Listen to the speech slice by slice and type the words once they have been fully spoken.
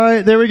All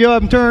right, there we go.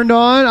 I'm turned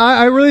on.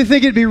 I really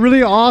think it'd be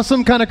really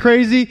awesome, kind of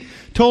crazy,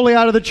 totally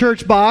out of the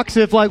church box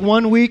if like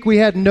 1 week we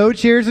had no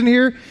chairs in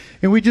here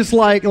and we just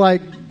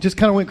just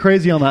kind of went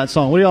crazy on that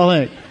song. What do y'all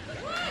think?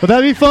 Would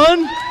that be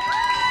fun?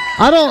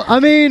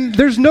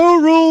 There's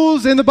no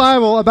rules in the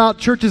Bible about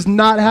churches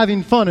not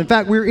having fun. In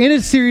fact, we're in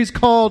a series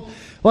called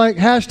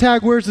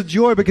hashtag Where's the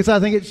Joy, because I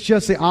think it's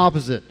just the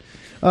opposite.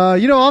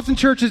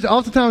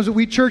 Oftentimes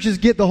we churches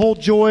get the whole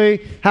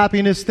joy,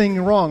 happiness thing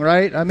wrong,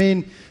 right?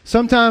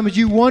 Sometimes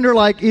you wonder,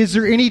 is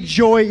there any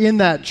joy in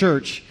that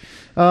church?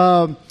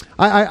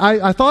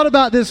 I thought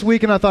about this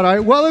week, and I thought,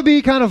 it would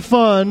be kind of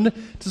fun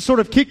to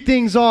sort of kick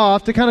things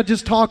off, to kind of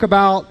just talk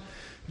about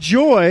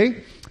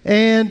joy.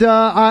 And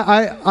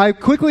I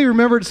quickly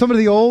remembered some of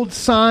the old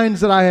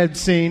signs that I had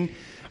seen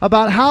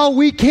about how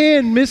we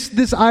can miss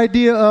this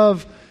idea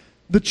of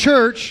the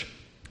church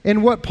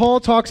and what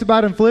Paul talks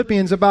about in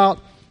Philippians about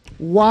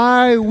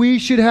why we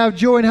should have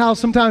joy and how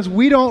sometimes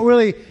we don't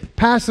really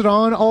pass it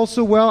on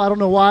also well. I don't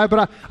know why,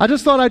 but I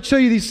just thought I'd show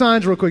you these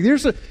signs real quick.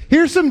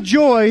 Here's some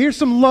joy. Here's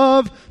some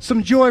love,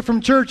 some joy from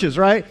churches,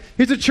 right?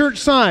 Here's a church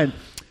sign.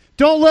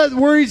 Don't let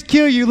worries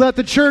kill you. Let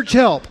the church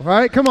help,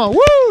 right? Come on.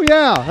 Woo!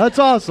 Yeah, that's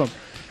awesome.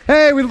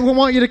 Hey, we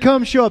want you to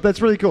come show up.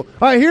 That's really cool.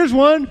 All right, here's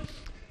one.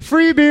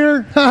 Free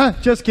beer.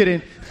 Just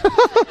kidding.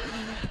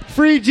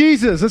 Free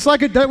Jesus. It's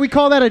we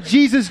call that a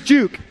Jesus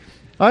juke.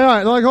 All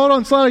right, hold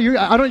on, Slaughter.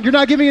 You're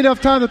not giving me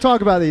enough time to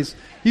talk about these.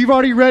 You've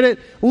already read it.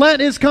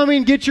 Lent is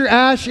coming. Get your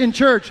ash in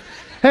church.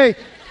 Hey,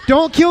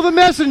 don't kill the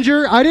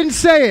messenger. I didn't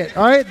say it.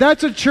 All right,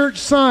 that's a church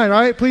sign. All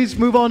right, please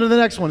move on to the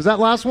next one. Is that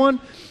last one?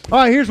 All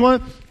right, here's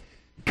one.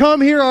 Come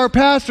hear our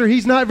pastor.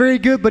 He's not very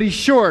good, but he's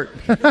short.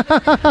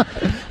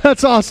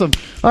 That's awesome.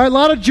 All right, a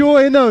lot of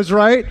joy in those,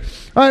 right?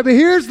 All right, but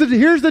here's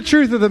the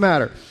truth of the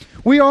matter.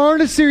 We are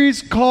in a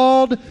series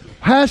called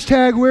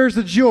hashtag Where's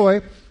the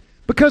Joy,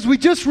 because we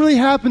just really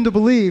happen to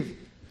believe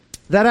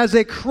that as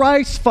a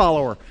Christ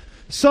follower,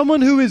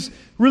 someone who is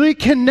really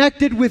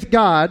connected with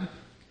God,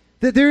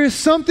 that there is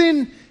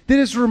something that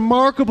is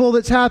remarkable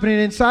that's happening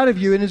inside of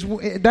you,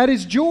 and that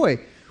is joy.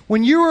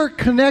 When you are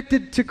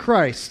connected to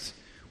Christ,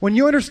 when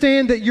you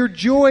understand that your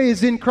joy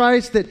is in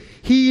Christ, that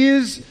He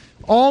is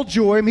all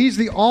joy, He's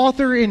the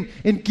author and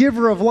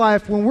giver of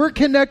life, when we're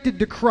connected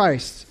to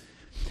Christ,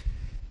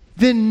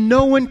 then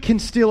no one can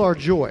steal our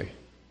joy.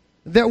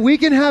 That we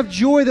can have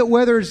joy that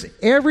weathers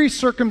every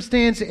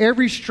circumstance,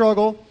 every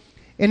struggle,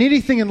 and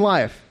anything in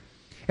life.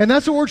 And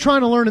that's what we're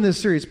trying to learn in this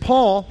series.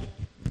 Paul,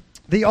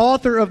 the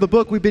author of the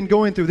book we've been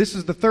going through, this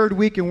is the third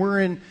week and we're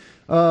in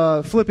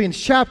Philippians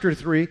chapter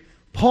 3.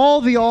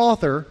 Paul, the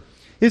author,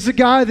 is a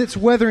guy that's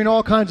weathering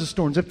all kinds of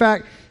storms. In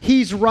fact,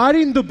 he's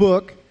writing the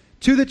book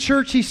to the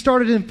church he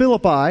started in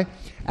Philippi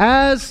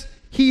as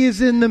he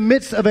is in the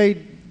midst of a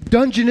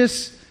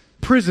dungeonous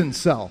prison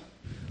cell.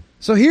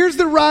 So here's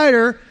the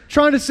writer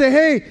trying to say,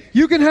 hey,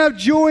 you can have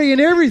joy in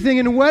everything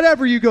and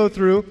whatever you go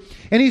through.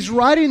 And he's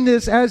writing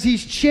this as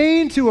he's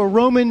chained to a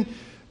Roman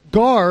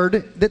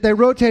guard that they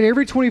rotate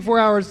every 24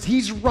 hours.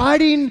 He's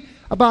writing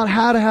about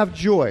how to have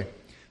joy.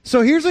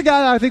 So here's a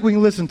guy that I think we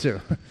can listen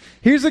to.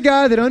 Here's a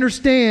guy that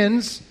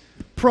understands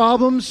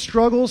problems,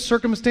 struggles,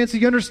 circumstances.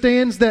 He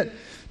understands that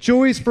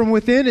joy is from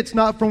within, it's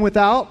not from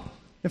without.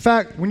 In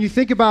fact, when you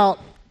think about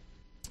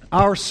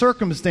our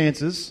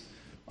circumstances,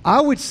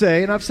 I would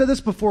say, and I've said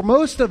this before,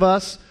 most of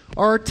us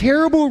are a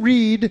terrible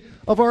read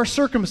of our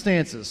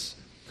circumstances.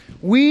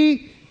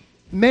 We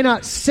may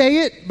not say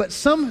it, but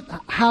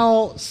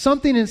somehow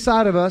something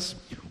inside of us,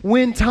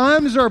 when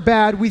times are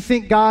bad, we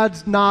think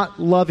God's not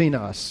loving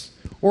us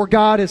or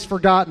God has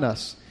forgotten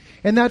us.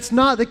 And that's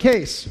not the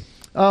case.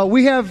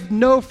 We have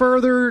no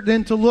further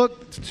than to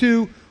look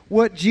to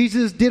what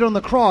Jesus did on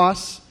the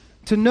cross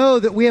to know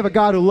that we have a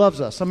God who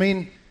loves us.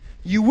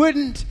 You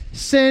wouldn't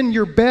send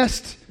your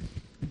best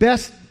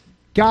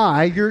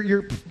guy,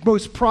 your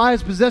most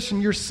prized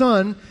possession, your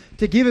son,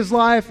 to give his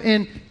life,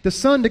 and the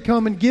son to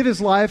come and give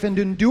his life and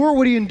to endure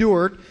what he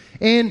endured,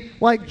 and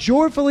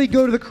joyfully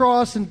go to the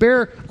cross and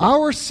bear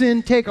our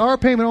sin, take our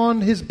payment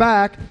on his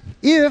back,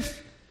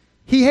 if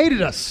he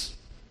hated us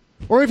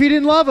or if he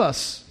didn't love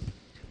us.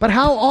 But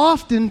how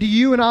often do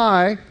you and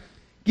I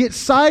get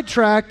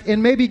sidetracked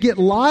and maybe get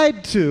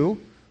lied to,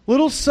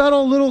 little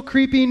subtle, little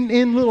creeping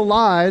in little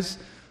lies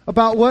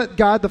about what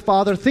God the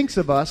Father thinks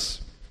of us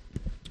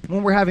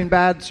when we're having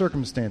bad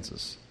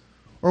circumstances,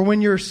 or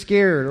when you're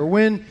scared, or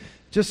when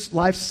just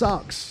life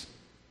sucks.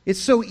 It's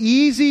so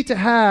easy to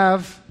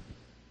have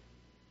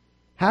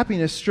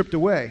happiness stripped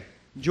away,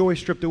 joy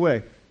stripped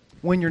away,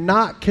 when you're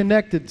not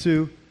connected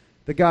to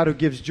the God who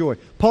gives joy.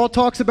 Paul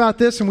talks about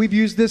this, and we've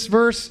used this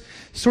verse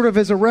sort of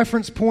as a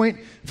reference point.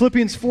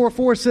 Philippians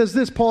 4:4 says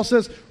this. Paul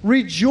says,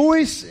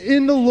 rejoice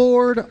in the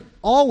Lord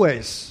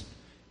always.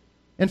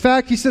 In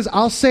fact, he says,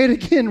 I'll say it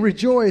again,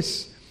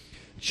 rejoice.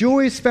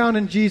 Joy is found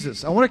in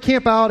Jesus. I want to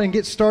camp out and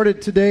get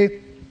started today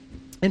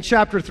in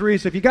chapter 3.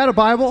 So if you got a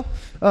Bible,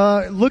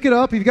 look it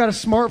up. If you've got a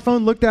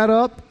smartphone, look that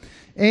up.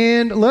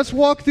 And let's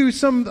walk through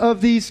some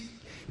of these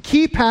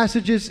key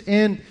passages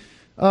in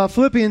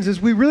Philippians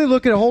as we really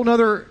look at a whole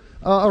other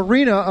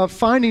arena of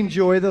finding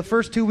joy. The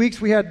first 2 weeks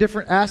we had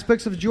different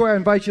aspects of joy. I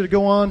invite you to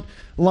go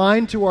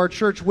online to our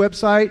church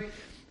website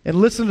and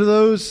listen to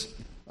those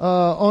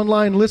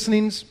online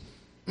listenings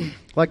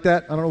like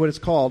that. I don't know what it's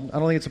called. I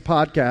don't think it's a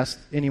podcast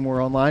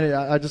anymore online.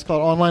 I just call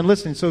it online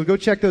listening. So go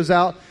check those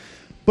out.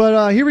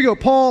 But here we go.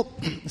 Paul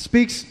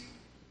speaks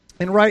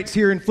and writes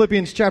here in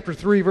Philippians chapter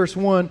 3, verse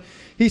 1.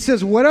 He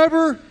says,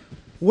 whatever,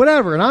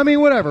 and I mean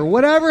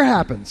whatever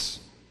happens,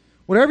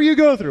 whatever you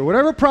go through,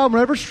 whatever problem,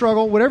 whatever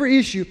struggle, whatever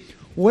issue,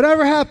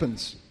 whatever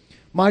happens,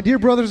 my dear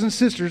brothers and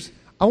sisters,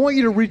 I want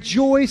you to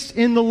rejoice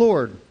in the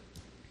Lord.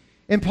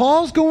 And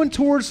Paul's going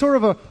towards sort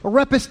of a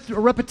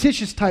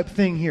repetitious type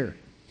thing here.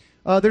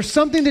 There's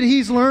something that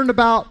he's learned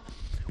about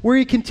where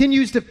he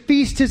continues to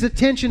feast his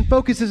attention,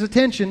 focus his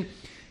attention,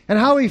 and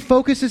how he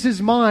focuses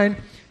his mind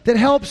that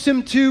helps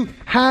him to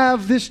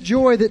have this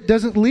joy that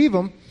doesn't leave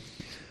him.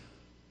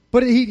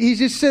 But he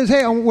just says,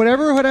 hey,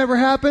 whatever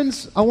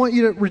happens, I want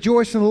you to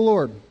rejoice in the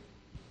Lord.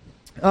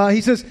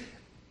 He says,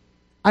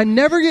 I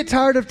never get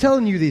tired of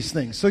telling you these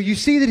things. So you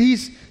see that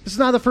this is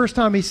not the first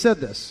time he said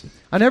this.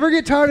 I never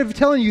get tired of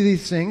telling you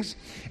these things,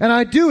 and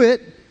I do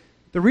it.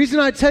 The reason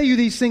I tell you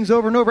these things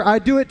over and over, I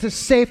do it to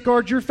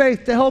safeguard your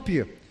faith, to help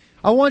you.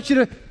 I want you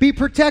to be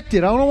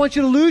protected. I don't want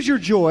you to lose your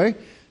joy.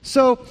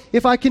 So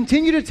if I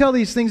continue to tell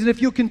these things, and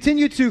if you'll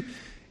continue to,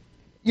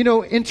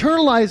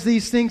 internalize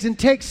these things and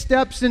take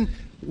steps and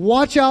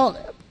watch out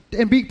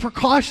and be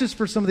precautious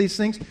for some of these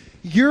things,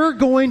 you're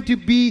going to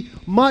be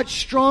much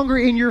stronger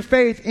in your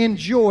faith and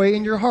joy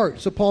in your heart.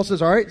 So Paul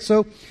says, all right,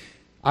 so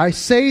I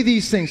say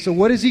these things. So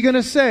what is he going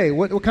to say?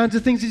 What kinds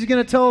of things is he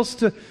going to tell us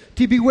to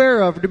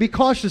beware of or to be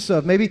cautious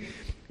of? Maybe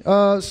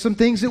some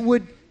things that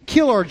would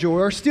kill our joy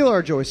or steal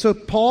our joy. So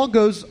Paul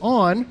goes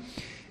on.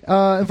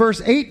 In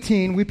verse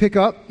 18, we pick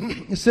up.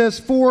 It says,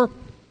 for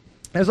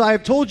as I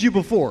have told you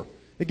before,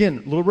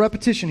 again, a little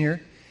repetition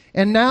here,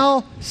 and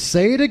now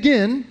say it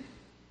again,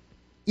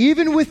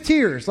 even with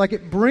tears, like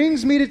it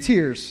brings me to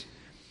tears.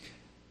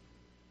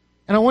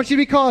 And I want you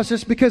to be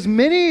cautious because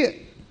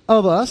many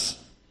of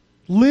us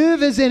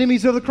live as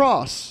enemies of the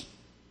cross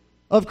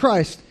of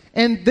Christ.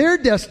 And their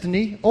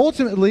destiny,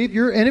 ultimately,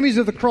 your enemies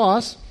of the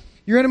cross,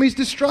 your enemy's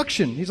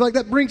destruction. He's like,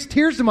 that brings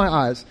tears to my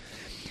eyes.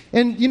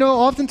 And,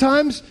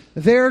 oftentimes,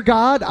 their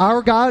God,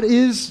 our God,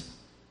 is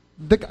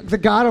the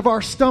God of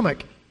our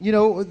stomach.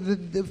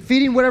 The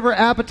feeding whatever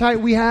appetite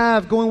we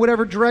have, going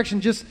whatever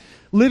direction, just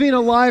living a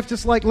life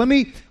just like, let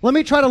me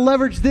try to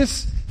leverage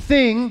this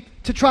thing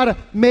to try to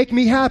make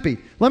me happy.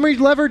 Let me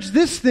leverage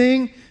this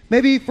thing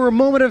maybe for a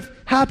moment of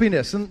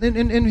happiness.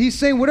 And he's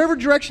saying whatever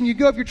direction you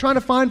go, if you're trying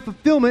to find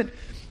fulfillment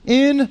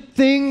in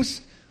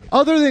things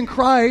other than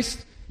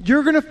Christ,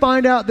 you're going to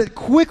find out that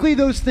quickly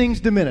those things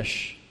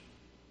diminish.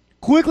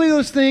 Quickly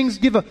those things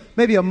give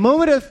maybe a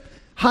moment of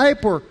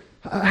hype or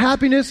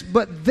happiness,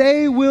 but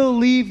they will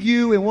leave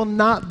you and will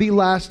not be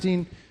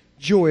lasting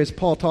joy, as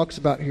Paul talks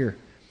about here.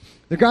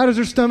 Their God is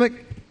their stomach.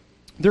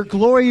 Their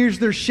glory is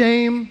their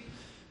shame.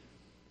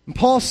 And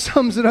Paul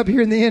sums it up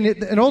here in the end.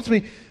 And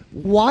ultimately,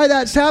 why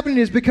that's happening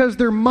is because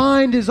their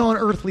mind is on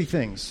earthly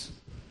things.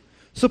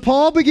 So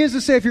Paul begins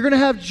to say, if you're going to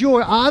have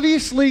joy,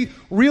 obviously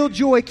real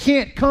joy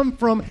can't come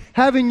from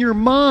having your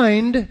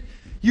mind,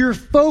 your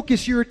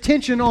focus, your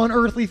attention on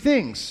earthly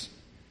things.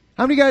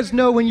 How many of you guys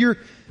know when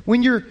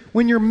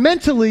you're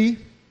mentally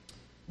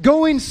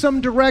going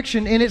some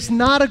direction and it's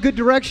not a good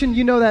direction,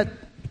 you know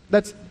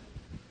that's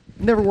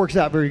never works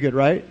out very good,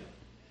 right?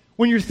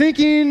 When you're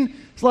thinking,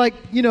 it's like,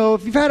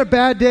 if you've had a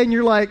bad day and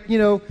you're like,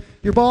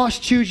 your boss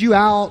chews you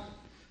out,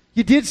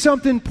 you did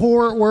something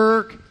poor at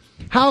work,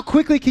 how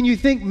quickly can you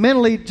think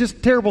mentally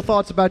just terrible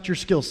thoughts about your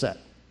skill set?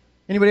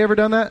 Anybody ever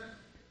done that?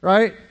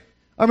 Right?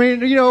 I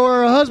mean,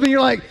 or a husband,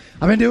 you're like,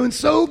 I've been doing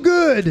so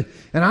good,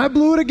 and I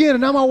blew it again,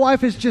 and now my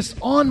wife is just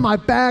on my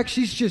back.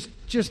 She's just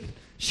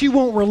she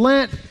won't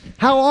relent.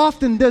 How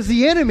often does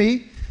the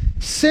enemy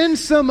send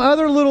some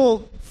other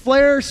little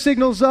flare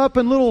signals up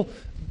and little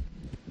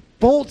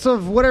bolts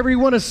of whatever you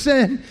want to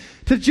send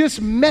to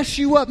just mess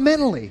you up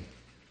mentally?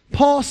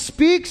 Paul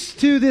speaks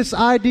to this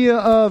idea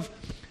of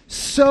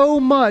so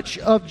much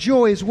of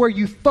joy is where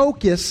you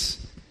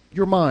focus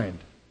your mind.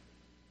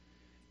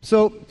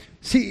 So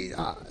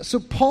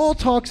Paul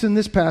talks in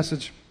this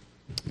passage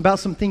about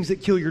some things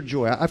that kill your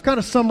joy. I've kind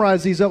of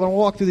summarized these up. I'll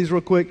walk through these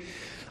real quick.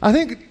 I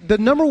think the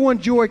number one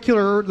joy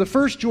killer, the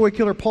first joy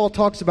killer Paul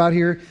talks about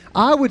here,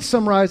 I would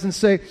summarize and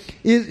say,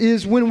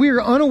 is when we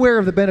are unaware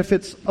of the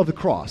benefits of the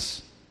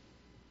cross.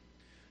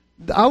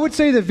 I would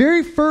say the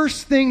very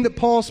first thing that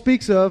Paul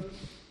speaks of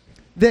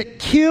that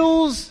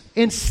kills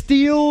and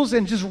steals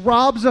and just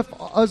robs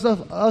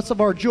us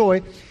of our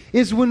joy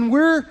is when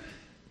we're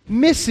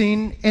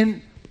missing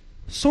and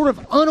sort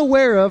of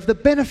unaware of the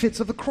benefits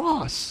of the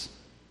cross.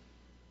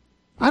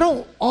 I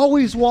don't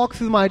always walk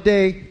through my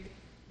day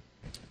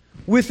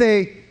with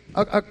a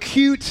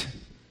acute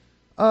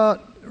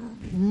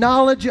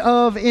knowledge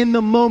of, in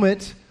the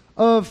moment,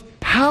 of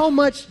how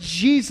much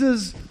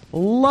Jesus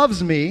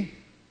loves me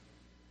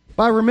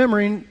by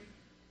remembering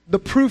the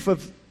proof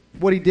of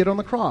what he did on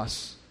the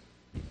cross.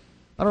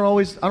 I don't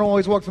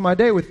always walk through my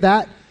day with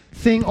that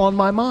thing on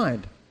my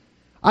mind.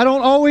 I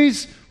don't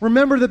always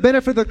remember the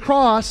benefit of the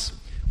cross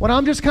when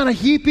I'm just kind of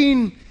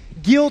heaping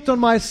guilt on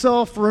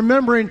myself for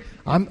remembering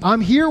I'm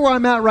here where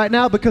I'm at right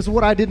now because of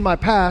what I did in my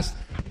past.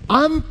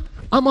 I'm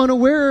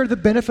unaware of the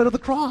benefit of the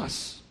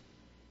cross.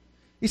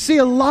 You see,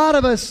 a lot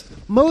of us,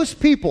 most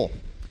people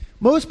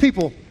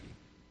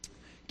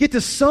get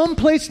to some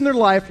place in their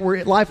life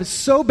where life is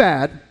so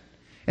bad,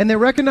 and they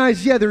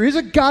recognize, yeah, there is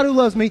a God who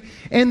loves me,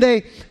 and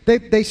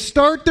they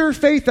start their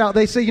faith out.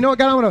 They say, you know what,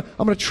 God,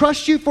 I'm going to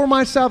trust you for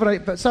my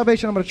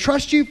salvation. I'm going to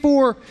trust you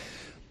for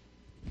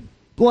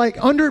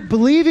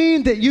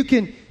believing that you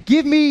can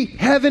give me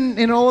heaven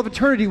and all of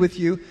eternity with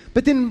you.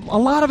 But then a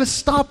lot of us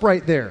stop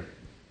right there.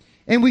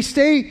 And we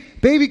stay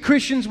baby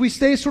Christians. We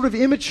stay sort of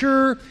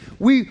immature.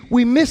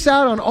 We miss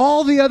out on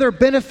all the other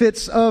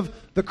benefits of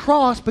the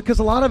cross because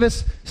a lot of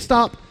us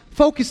stop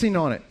focusing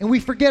on it and we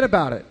forget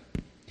about it.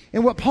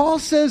 And what Paul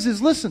says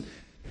is, listen,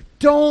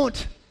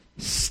 don't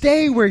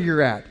stay where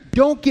you're at.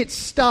 Don't get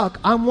stuck.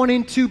 I'm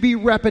wanting to be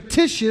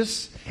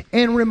repetitious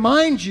and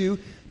remind you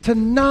to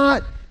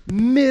not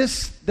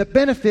miss the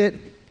benefit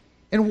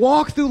and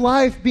walk through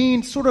life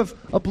being sort of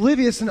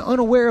oblivious and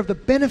unaware of the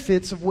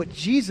benefits of what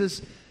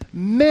Jesus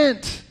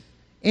meant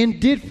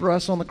and did for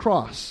us on the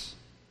cross.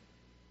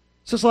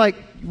 So it's like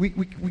we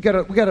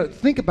gotta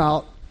think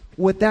about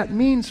what that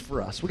means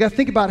for us. We got to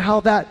think about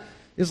how that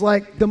is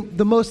like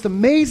the most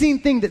amazing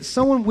thing that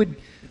someone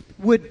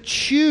would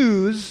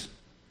choose,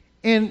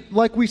 and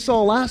like we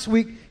saw last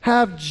week,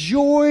 have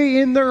joy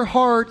in their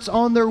hearts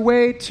on their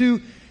way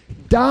to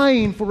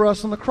dying for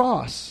us on the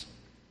cross.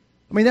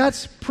 I mean,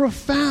 that's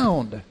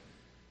profound.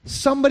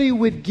 Somebody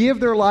would give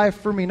their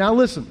life for me. Now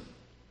listen,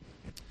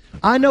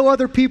 I know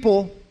other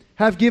people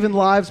have given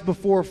lives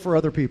before for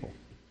other people.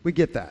 We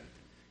get that.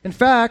 In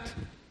fact,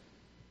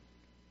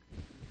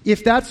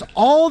 if that's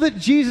all that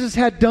Jesus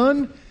had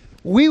done,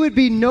 we would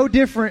be no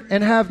different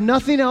and have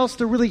nothing else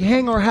to really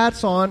hang our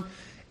hats on,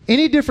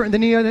 any different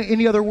than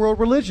any other world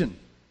religion.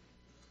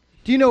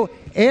 Do you know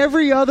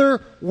every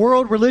other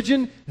world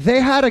religion, they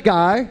had a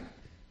guy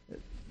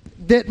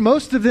that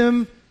most of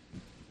them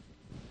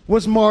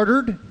was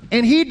martyred,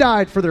 and he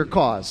died for their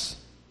cause.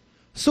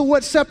 So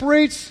what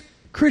separates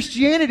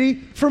Christianity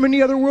from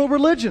any other world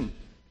religion?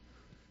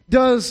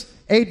 Does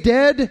a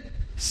dead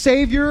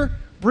Savior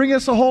bring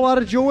us a whole lot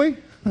of joy?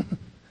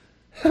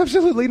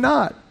 Absolutely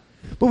not.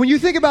 But when you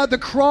think about the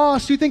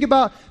cross, you think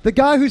about the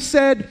guy who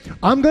said,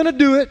 I'm going to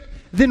do it,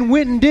 then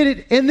went and did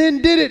it, and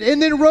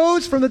then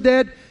rose from the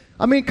dead.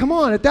 I mean, come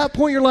on. At that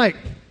point, you're like,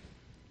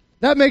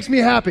 that makes me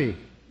happy,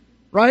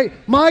 right?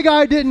 My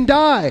guy didn't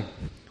die,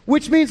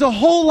 which means a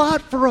whole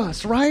lot for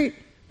us, right?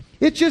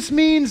 It just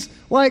means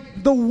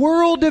like the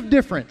world of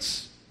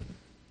difference.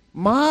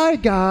 My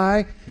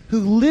guy who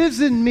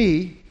lives in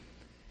me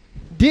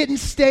didn't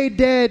stay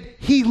dead.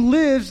 He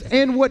lives,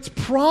 and what's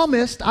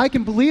promised, I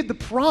can believe the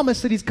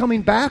promise that he's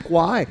coming back.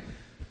 Why?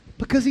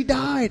 Because he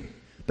died.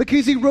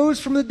 Because he rose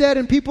from the dead,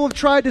 and people have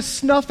tried to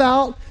snuff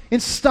out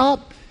and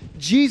stop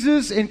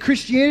Jesus and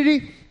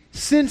Christianity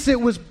since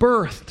it was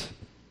birthed.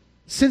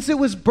 Since it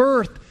was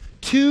birthed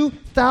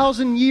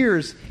 2,000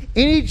 years.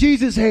 Any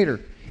Jesus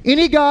hater,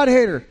 any God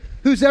hater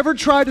who's ever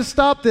tried to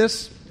stop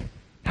this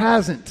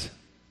hasn't.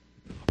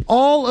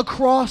 All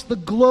across the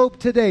globe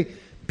today,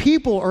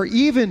 people are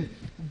even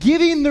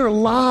giving their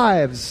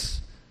lives.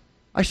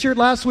 I shared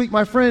last week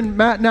my friend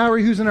Matt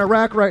Nowry, who's in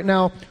Iraq right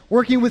now,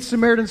 working with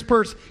Samaritan's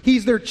Purse.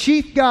 He's their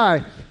chief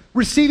guy,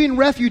 receiving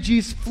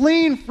refugees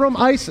fleeing from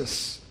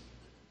ISIS,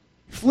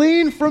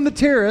 fleeing from the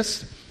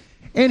terrorists,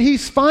 and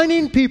he's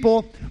finding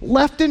people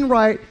left and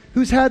right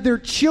who's had their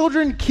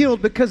children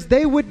killed because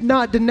they would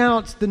not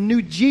denounce the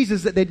new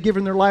Jesus that they'd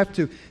given their life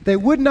to. They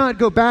would not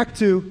go back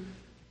to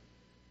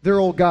their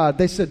old God.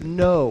 They said,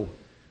 no,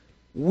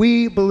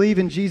 we believe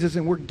in Jesus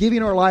and we're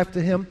giving our life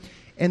to him.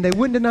 And they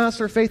wouldn't denounce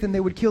their faith, and they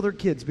would kill their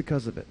kids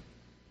because of it.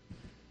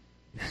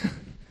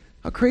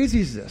 How crazy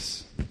is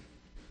this?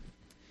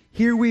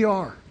 Here we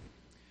are.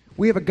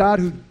 We have a God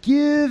who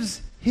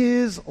gives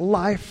his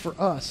life for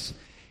us.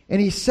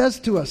 And he says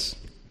to us,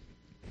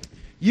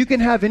 you can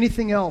have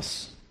anything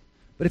else,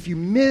 but if you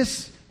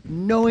miss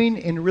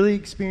knowing and really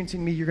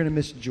experiencing me, you're going to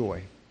miss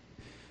joy.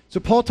 So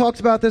Paul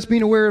talks about this,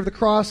 being aware of the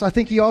cross. I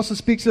think he also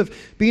speaks of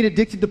being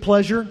addicted to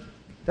pleasure.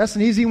 That's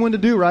an easy one to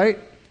do, right?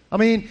 I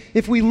mean,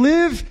 if we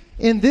live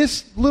in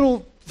this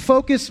little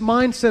focused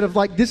mindset of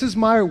like, this is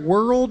my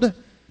world,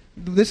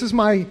 this is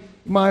my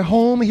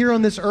home here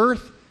on this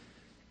earth,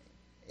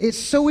 it's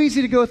so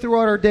easy to go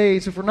throughout our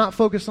days, if we're not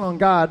focused on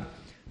God,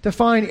 to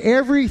find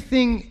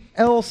everything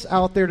else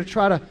out there to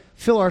try to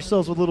fill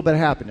ourselves with a little bit of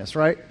happiness,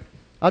 right?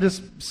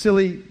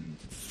 Silly,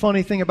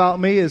 funny thing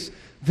about me is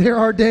there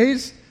are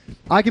days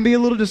I can be a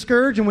little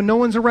discouraged, and when no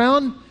one's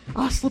around,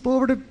 I'll slip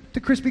over to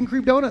Krispy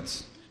Kreme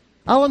donuts.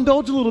 I'll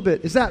indulge a little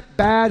bit. Is that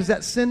bad? Is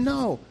that sin?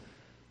 No.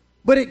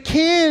 But it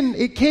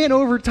can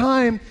over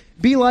time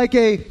be like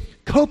a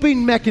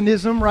coping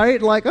mechanism, right?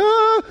 Like,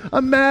 oh,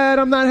 I'm mad,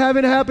 I'm not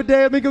having a happy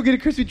day, let me go get a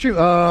Krispy Kreme.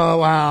 Oh,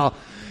 wow.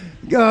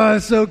 Oh,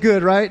 it's so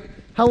good, right?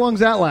 How long does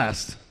that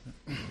last?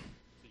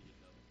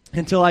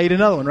 until I eat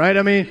another one, right?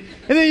 I mean,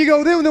 and then you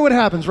go, then what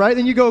happens, right?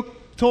 Then you go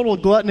total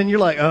glutton and you're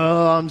like,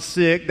 oh, I'm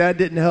sick. That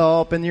didn't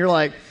help. And you're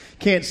like,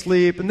 can't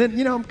sleep. And then,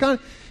 I'm kind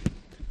of,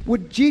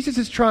 what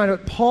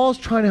Paul's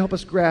trying to help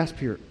us grasp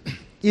here.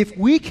 If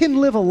we can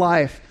live a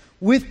life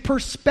with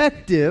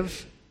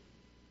perspective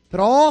that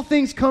all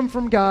things come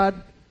from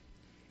God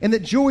and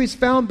that joy is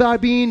found by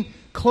being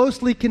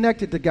closely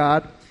connected to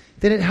God,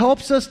 then it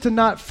helps us to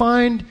not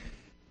find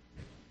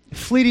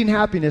fleeting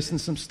happiness in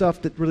some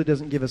stuff that really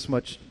doesn't give us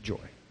much joy.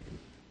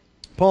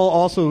 Paul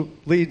also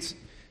leads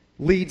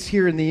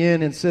here in the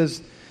end and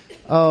says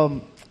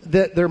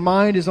that their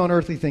mind is on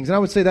earthly things. And I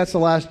would say that's the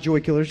last joy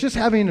killer. It's just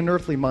having an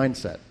earthly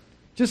mindset.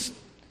 Just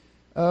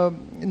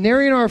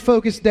narrowing our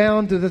focus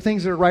down to the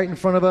things that are right in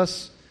front of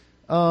us.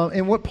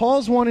 And what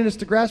Paul's wanting us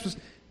to grasp is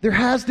there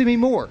has to be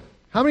more.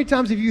 How many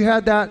times have you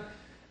had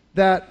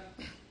that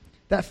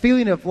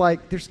feeling of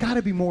like, there's got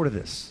to be more to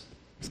this?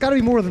 There's got to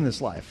be more than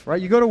this life,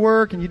 right? You go to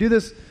work and you do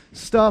this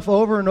stuff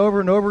over and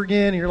over and over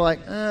again, and you're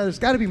like, there's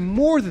got to be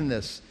more than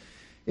this.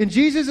 And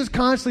Jesus is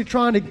constantly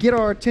trying to get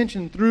our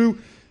attention through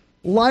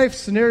life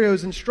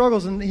scenarios and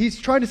struggles, and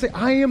he's trying to say,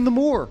 I am the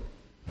more.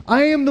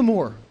 I am the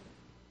more.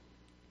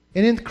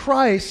 And in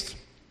Christ,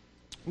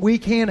 we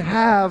can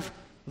have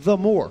the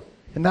more.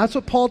 And that's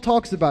what Paul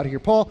talks about here.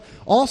 Paul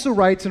also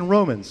writes in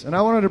Romans, and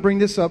I wanted to bring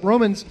this up.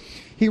 Romans,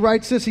 he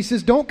writes this. He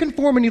says, don't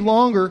conform any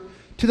longer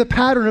to the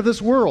pattern of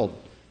this world.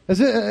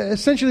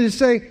 Essentially to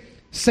say,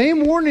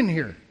 same warning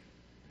here.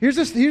 Here's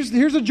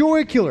a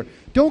joy killer.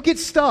 Don't get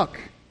stuck.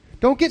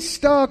 Don't get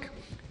stuck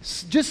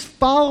just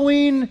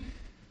following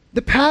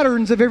the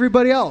patterns of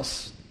everybody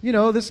else.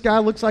 This guy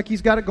looks like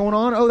he's got it going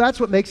on. Oh, that's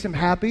what makes him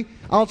happy.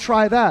 I'll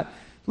try that.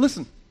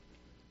 Listen,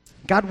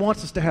 God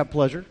wants us to have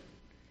pleasure.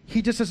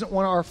 He just doesn't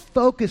want our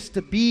focus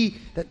to be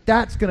that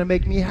that's going to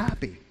make me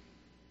happy.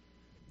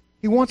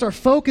 He wants our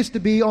focus to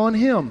be on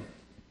Him.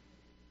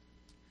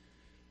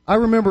 I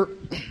remember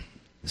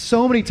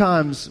so many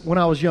times when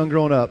I was young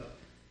growing up,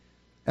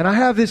 and I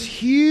have this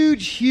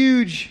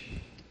huge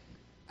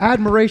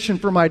admiration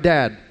for my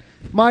dad.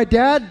 My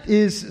dad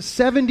is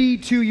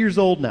 72 years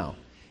old now.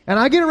 And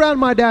I get around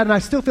my dad and I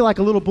still feel like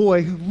a little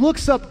boy who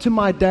looks up to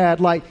my dad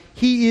like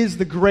he is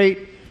the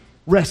great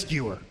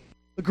rescuer,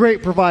 the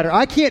great provider.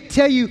 I can't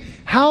tell you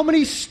how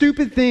many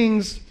stupid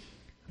things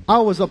I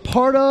was a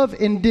part of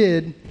and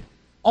did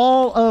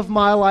all of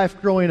my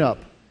life growing up.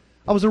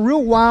 I was a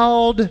real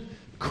wild,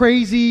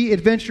 crazy,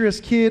 adventurous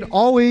kid,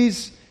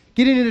 always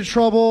getting into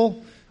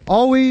trouble,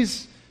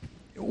 always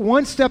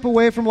one step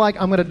away from like,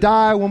 I'm going to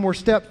die, one more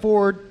step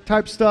forward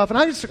type stuff. And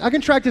I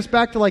can track this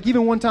back to like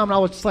even one time when I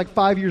was just like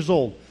 5 years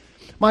old.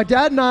 My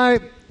dad and I,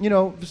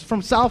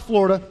 from South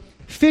Florida,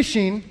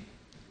 fishing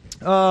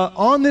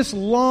on this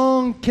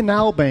long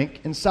canal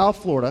bank in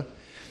South Florida.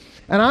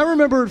 And I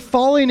remember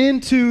falling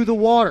into the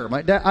water.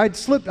 My dad, I'd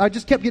slipped. I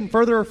just kept getting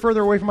further and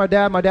further away from my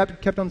dad. My dad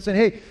kept on saying,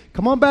 hey,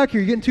 come on back here.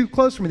 You're getting too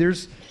close for me.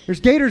 There's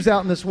gators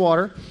out in this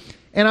water.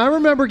 And I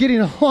remember getting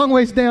a long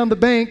ways down the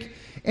bank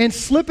and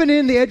slipping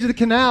in the edge of the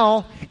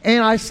canal,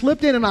 and I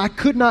slipped in and I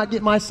could not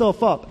get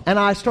myself up. And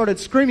I started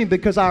screaming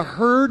because I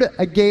heard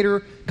a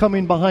gator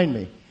coming behind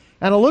me.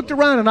 And I looked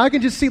around and I can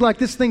just see like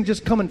this thing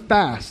just coming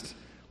fast.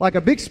 Like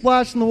a big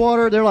splash in the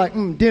water. They're like,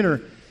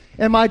 dinner.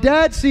 And my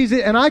dad sees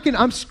it and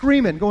I'm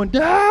screaming, going,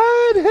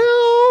 Dad,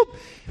 help!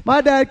 My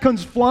dad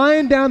comes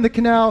flying down the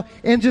canal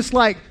and just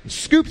like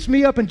scoops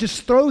me up and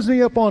just throws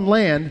me up on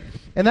land.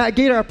 And that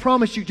gator, I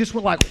promise you, just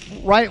went like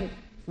right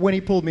when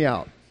he pulled me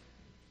out.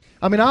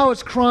 I mean, I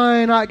was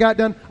crying. I got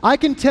done. I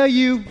can tell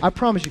you, I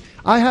promise you,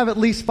 I have at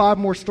least 5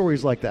 more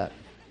stories like that.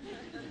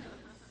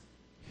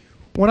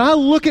 When I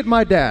look at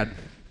my dad,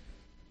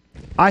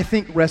 I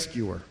think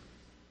rescuer.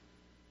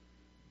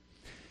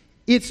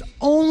 It's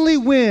only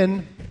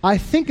when I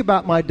think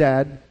about my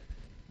dad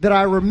that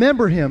I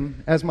remember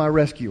him as my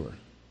rescuer.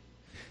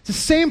 It's the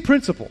same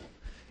principle.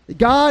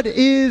 God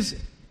is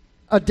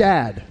a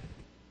dad.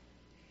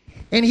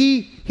 And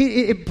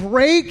it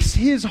breaks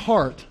his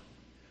heart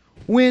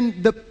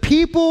when the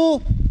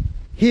people,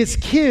 his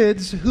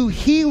kids, who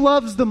he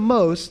loves the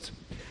most,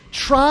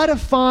 try to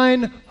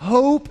find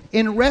hope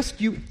and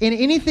rescue in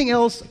anything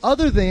else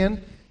other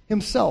than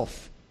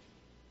himself.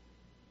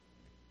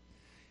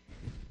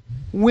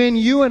 When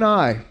you and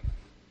I,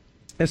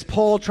 as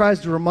Paul tries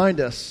to remind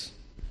us,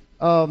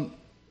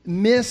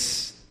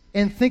 miss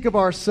and think of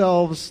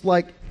ourselves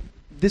like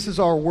this is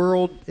our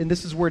world and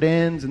this is where it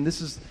ends and this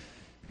is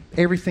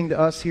everything to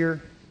us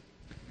here,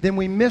 then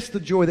we miss the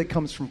joy that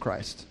comes from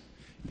Christ.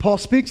 Paul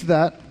speaks to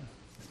that,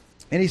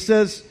 and he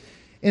says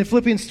in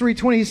Philippians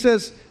 3:20, he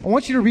says, I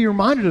want you to be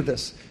reminded of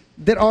this,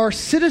 that our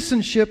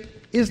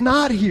citizenship is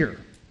not here.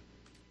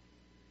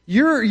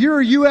 You're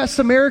a U.S.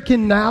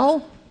 American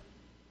now,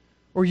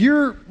 or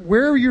you're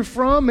wherever you're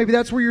from, maybe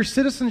that's where your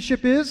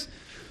citizenship is,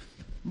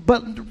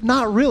 but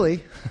not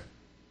really.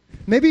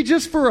 Maybe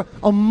just for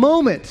a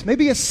moment,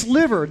 maybe a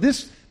sliver,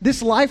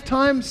 this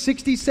lifetime,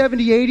 60,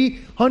 70, 80,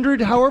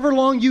 100, however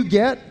long you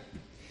get,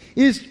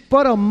 is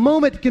but a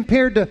moment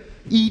compared to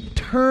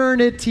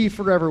eternity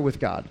forever with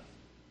God.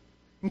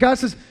 And God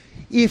says,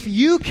 if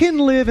you can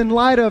live in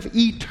light of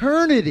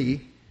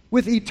eternity,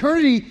 with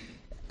eternity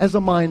as a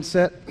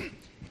mindset,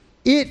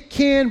 it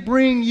can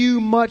bring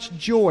you much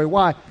joy.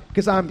 Why?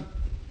 Because I'm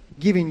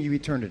giving you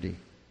eternity.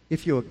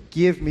 If you'll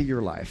give me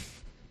your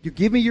life, you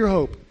give me your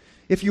hope.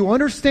 If you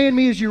understand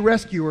me as your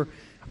rescuer,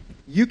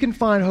 you can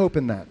find hope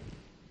in that.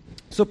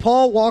 So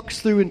Paul walks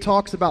through and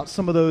talks about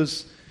some of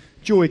those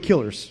joy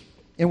killers.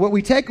 And what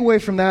we take away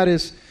from that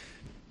is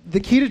the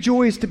key to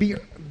joy is to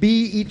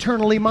be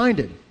eternally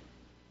minded.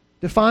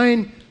 To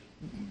find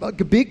a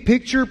big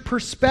picture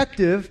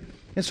perspective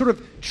and sort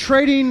of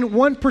trading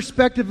one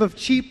perspective of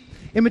cheap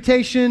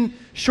imitation,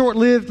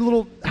 short-lived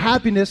little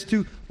happiness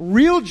to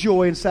real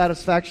joy and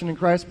satisfaction in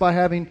Christ by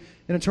having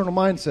an eternal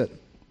mindset.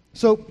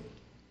 So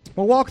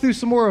we'll walk through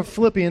some more of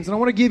Philippians, and I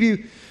want to give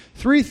you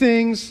 3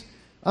 things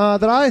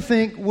that I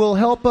think will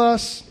help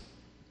us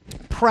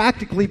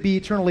practically be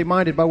eternally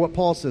minded by what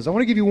Paul says. I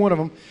want to give you one of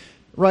them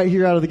right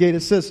here out of the gate.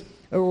 It says,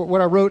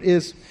 what I wrote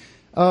is,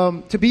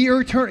 to be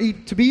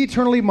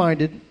eternally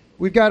minded,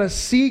 we've got to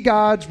see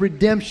God's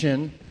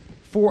redemption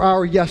for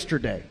our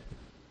yesterday.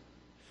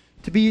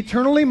 To be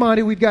eternally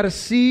minded, we've got to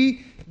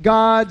see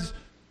God's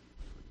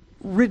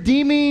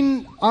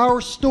redeeming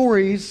our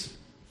stories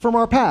from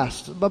our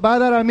past. But by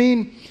that I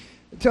mean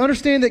to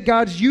understand that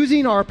God's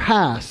using our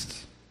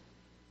past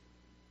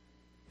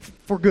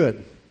for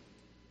good.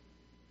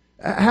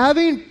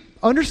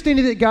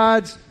 Understanding that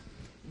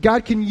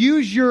God can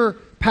use your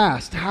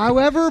past,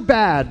 however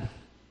bad,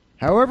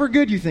 however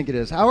good you think it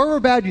is,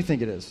 however bad you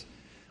think it is.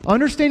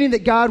 Understanding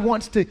that God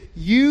wants to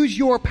use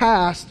your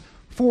past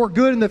for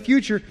good in the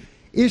future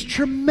is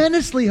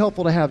tremendously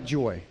helpful to have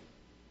joy.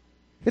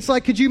 It's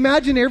like, could you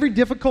imagine every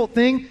difficult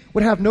thing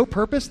would have no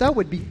purpose? That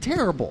would be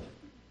terrible.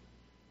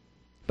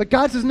 But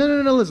God says, no,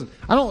 listen.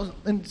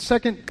 In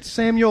 2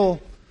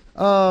 Samuel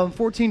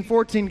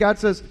 14:14, God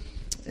says,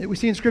 we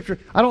see in Scripture,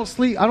 I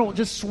don't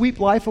just sweep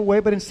life away,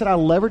 but instead I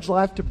leverage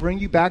life to bring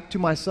you back to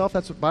myself.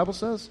 That's what the Bible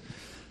says.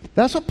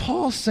 That's what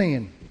Paul's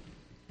saying.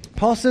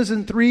 Paul says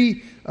in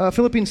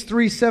Philippians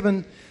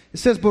 3:7, it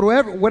says, but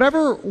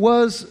whatever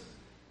was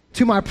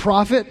to my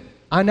profit,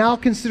 I now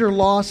consider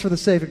loss for the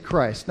sake of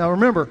Christ. Now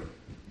remember,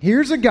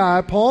 here's a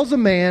guy, Paul's a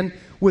man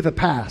with a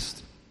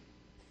past.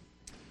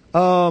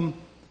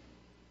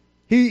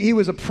 He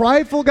was a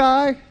prideful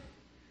guy.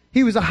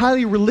 He was a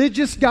highly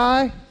religious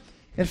guy.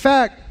 In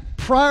fact,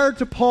 prior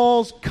to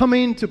Paul's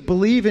coming to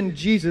believe in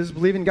Jesus,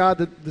 believe in God,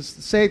 the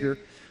Savior,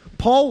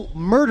 Paul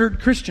murdered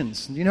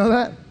Christians. Do you know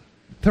that?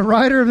 The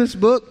writer of this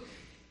book,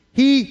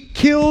 he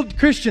killed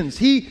Christians.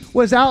 He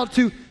was out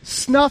to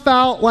snuff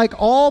out, like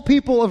all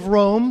people of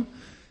Rome.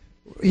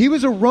 He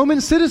was a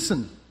Roman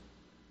citizen.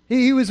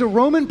 He was a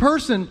Roman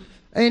person,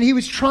 and he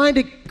was trying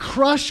to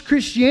crush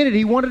Christianity.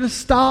 He wanted to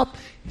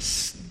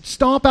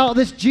stomp out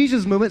this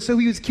Jesus movement, so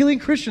he was killing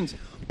Christians.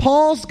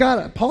 Paul's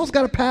got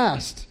a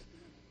past.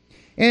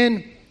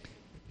 And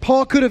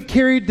Paul could have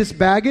carried this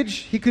baggage.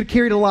 He could have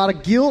carried a lot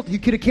of guilt. He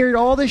could have carried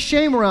all this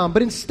shame around.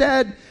 But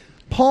instead,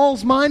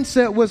 Paul's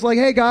mindset was like,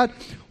 hey, God,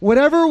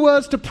 whatever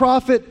was to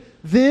profit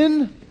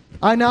then,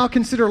 I now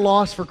consider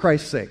loss for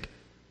Christ's sake.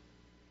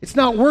 It's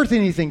not worth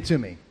anything to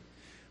me.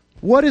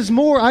 What is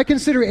more, I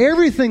consider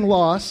everything a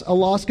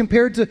loss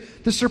compared to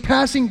the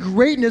surpassing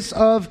greatness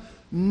of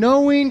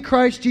knowing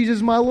Christ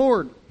Jesus my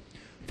Lord,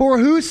 for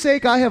whose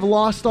sake I have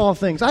lost all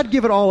things. I'd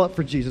give it all up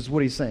for Jesus,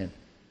 what he's saying.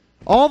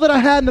 All that I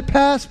had in the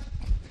past,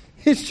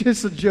 it's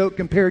just a joke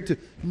compared to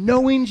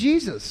knowing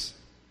Jesus.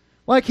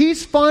 Like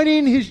he's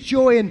finding his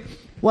joy in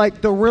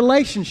like the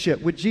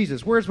relationship with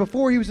Jesus, whereas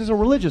before he was just a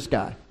religious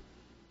guy.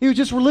 He was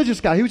just a religious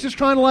guy. He was just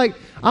trying to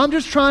I'm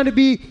just trying to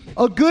be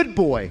a good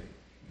boy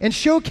and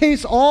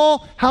showcase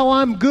all how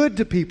I'm good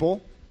to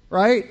people,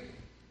 right?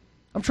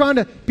 I'm trying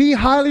to be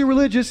highly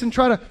religious and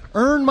try to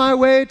earn my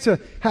way to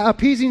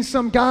appeasing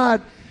some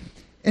God.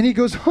 And he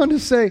goes on to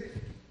say,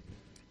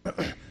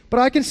 but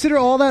I consider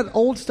all that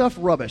old stuff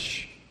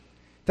rubbish,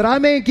 that I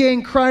may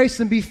gain Christ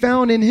and be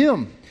found in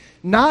him.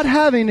 Not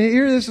having,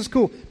 this is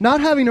cool,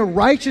 not having a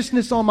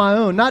righteousness on my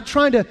own, not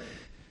trying to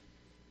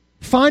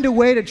find a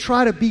way to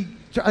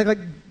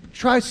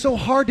try so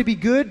hard to be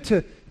good,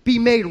 to be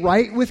made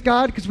right with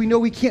God, because we know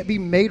we can't be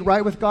made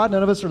right with God.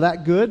 None of us are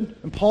that good.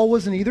 And Paul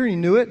wasn't either, and he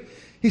knew it.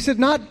 He said,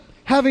 not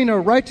having a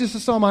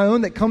righteousness on my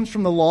own that comes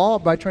from the law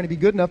by trying to be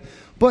good enough,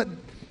 but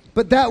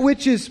that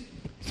which is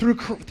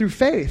through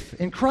faith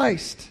in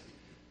Christ.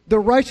 The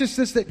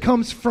righteousness that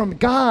comes from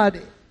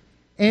God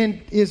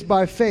and is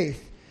by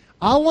faith.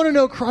 I want to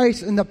know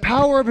Christ and the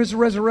power of his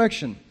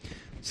resurrection.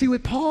 See,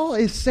 what Paul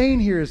is saying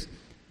here is,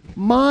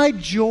 my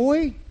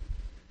joy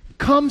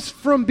comes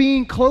from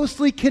being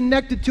closely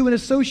connected to and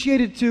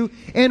associated to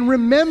and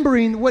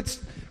remembering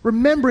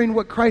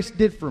what Christ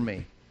did for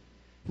me.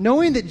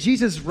 Knowing that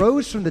Jesus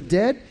rose from the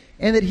dead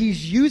and that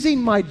he's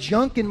using my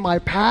junk in my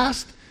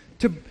past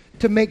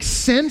to make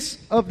sense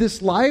of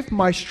this life,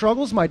 my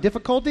struggles, my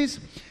difficulties.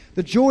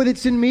 The joy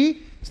that's in me,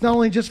 it's not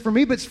only just for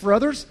me, but it's for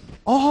others.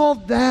 All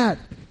that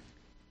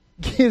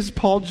gives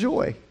Paul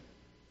joy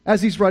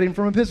as he's writing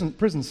from a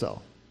prison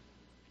cell.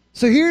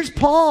 So here's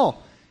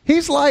Paul.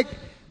 He's like,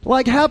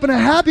 like having a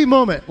happy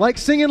moment, like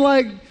singing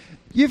like,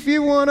 if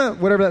you wanna,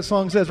 whatever that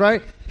song says,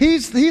 right?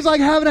 He's like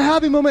having a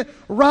happy moment,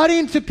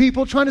 writing to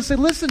people, trying to say,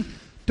 listen,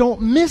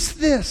 don't miss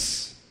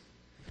this.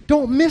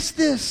 Don't miss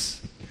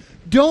this.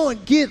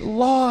 Don't get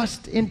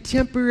lost in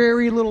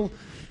temporary little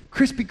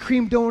Krispy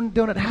Kreme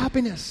donut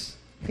happiness.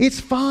 It's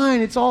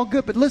fine. It's all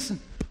good. But listen,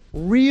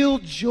 real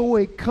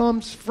joy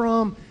comes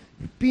from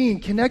being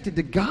connected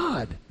to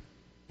God.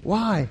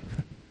 Why?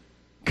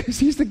 Because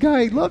he's the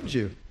guy who loved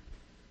you.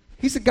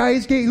 He's the guy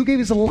who gave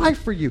his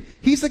life for you.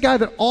 He's the guy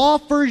that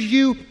offers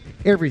you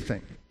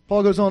everything.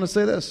 Paul goes on to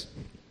say this.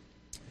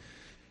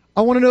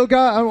 I want to know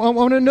God. I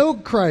want to know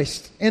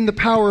Christ and the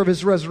power of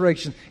his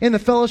resurrection and the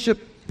fellowship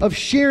of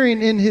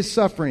sharing in his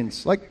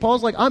sufferings. Like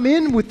Paul's like, I'm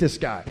in with this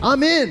guy.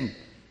 I'm in.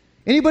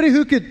 Anybody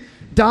who could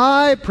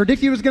die,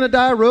 predict he was going to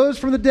die, rose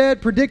from the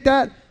dead, predict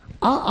that,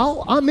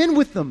 I'm in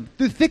with them.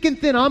 Through thick and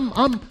thin,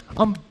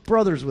 I'm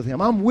brothers with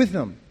him. I'm with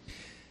him.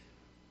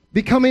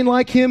 Becoming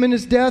like him in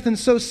his death, and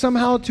so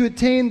somehow to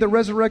attain the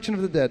resurrection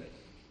of the dead.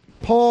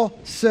 Paul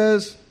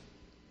says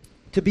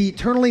to be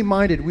eternally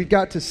minded, we've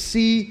got to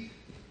see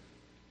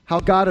how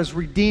God is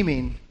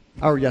redeeming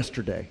our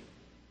yesterday.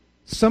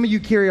 Some of you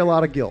carry a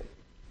lot of guilt.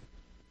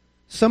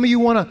 Some of you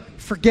want to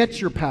forget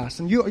your past.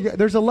 And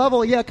there's a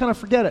level, kind of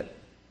forget it.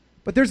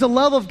 But there's a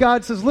level of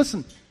God that says,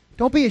 listen,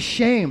 don't be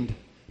ashamed.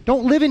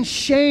 Don't live in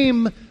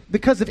shame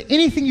because of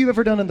anything you've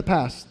ever done in the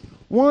past.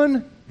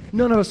 One,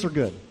 none of us are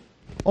good.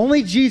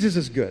 Only Jesus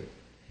is good.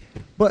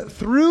 But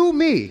through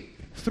me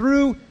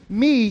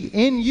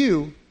in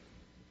you,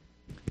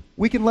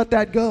 we can let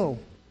that go.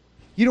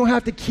 You don't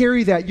have to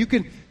carry that. You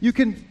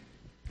can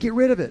get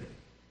rid of it.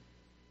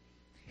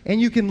 And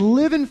you can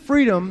live in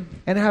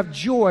freedom and have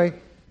joy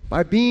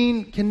by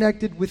being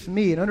connected with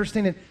me and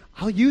understanding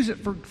I'll use it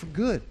for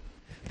good.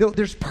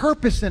 There's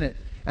purpose in it,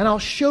 and I'll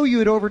show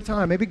you it over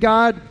time. Maybe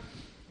God,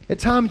 at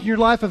times in your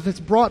life, if it's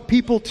brought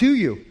people to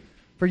you,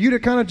 for you to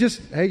kind of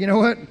just, hey, you know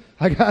what?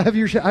 I have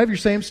your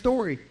same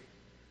story.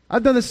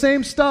 I've done the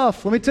same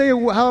stuff. Let me tell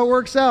you how it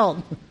works out.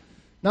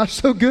 Not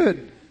so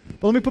good,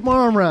 but let me put my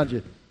arm around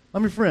you.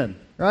 I'm your friend,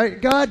 right?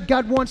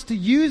 God wants to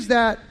use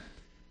that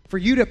for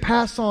you to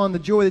pass on the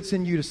joy that's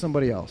in you to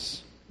somebody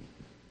else.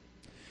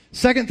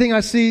 Second thing I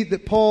see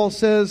that Paul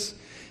says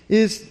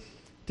is,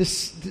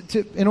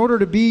 in order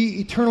to be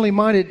eternally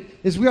minded,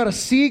 is we ought to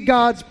see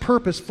God's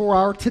purpose for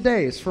our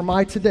todays, for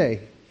my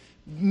today.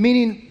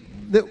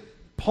 Meaning that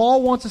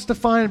Paul wants us to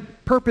find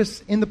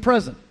purpose in the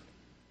present.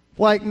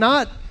 Like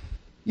not,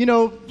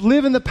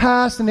 live in the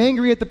past and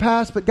angry at the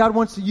past, but God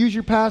wants to use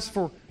your past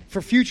for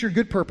future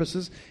good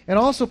purposes. And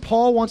also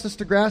Paul wants us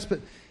to grasp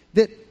it,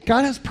 that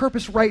God has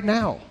purpose right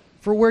now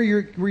for where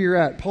you're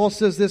at. Paul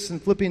says this in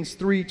Philippians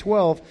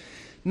 3:12.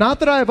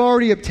 Not that I have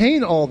already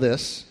obtained all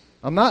this.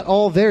 I'm not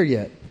all there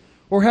yet.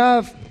 Or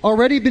have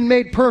already been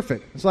made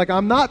perfect. It's like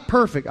I'm not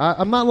perfect.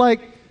 I'm not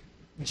like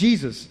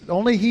Jesus.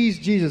 Only he's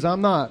Jesus.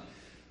 I'm not.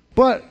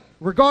 But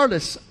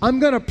regardless, I'm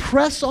going to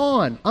press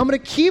on. I'm going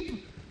to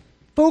keep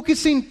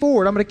focusing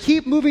forward. I'm going to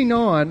keep moving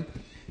on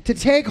to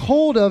take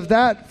hold of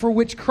that for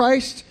which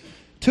Christ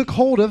took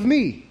hold of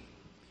me.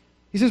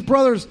 He says,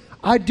 brothers,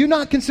 I do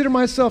not consider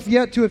myself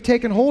yet to have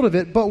taken hold of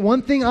it, but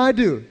one thing I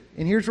do.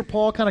 And here's where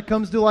Paul kind of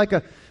comes to like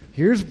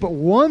but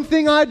one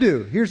thing I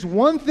do. Here's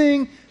one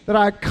thing that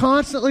I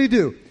constantly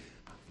do.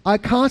 I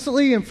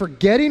constantly am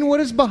forgetting what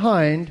is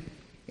behind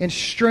and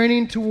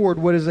straining toward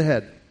what is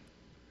ahead.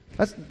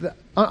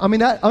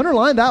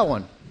 Underline that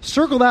one.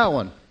 Circle that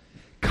one.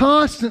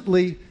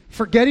 Constantly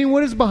forgetting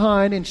what is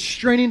behind and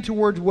straining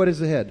towards what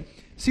is ahead.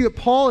 See, what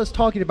Paul is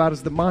talking about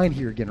is the mind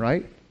here again,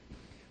 right?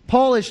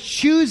 Paul is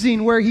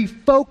choosing where he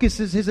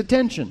focuses his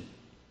attention.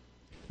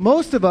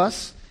 Most of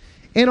us,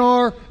 in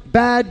our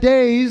bad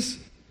days,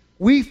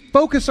 we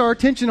focus our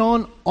attention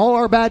on all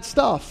our bad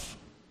stuff.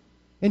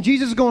 And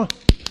Jesus is going,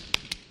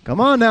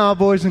 come on now,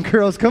 boys and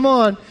girls, come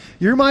on.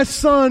 You're my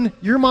son.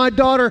 You're my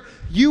daughter.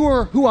 You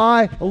are who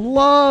I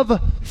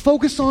love.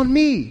 Focus on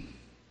me.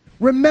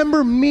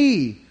 Remember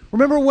me.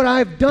 Remember what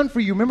I've done for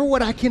you. Remember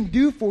what I can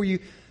do for you.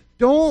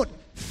 Don't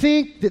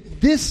think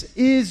that this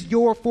is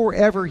your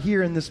forever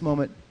here in this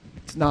moment.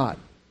 It's not.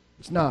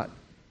 It's not.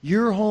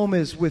 Your home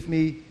is with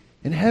me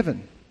in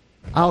heaven.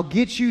 I'll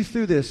get you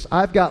through this.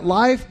 I've got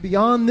life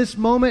beyond this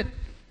moment,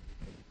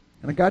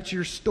 and I got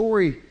your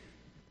story,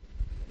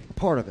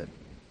 part of it.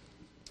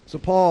 So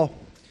Paul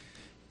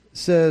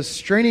says,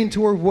 straining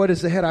toward what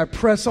is ahead, I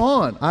press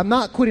on. I'm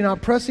not quitting.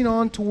 I'm pressing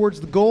on towards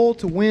the goal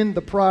to win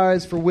the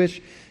prize for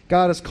which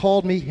God has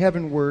called me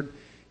heavenward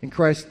in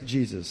Christ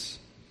Jesus.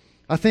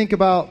 I think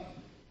about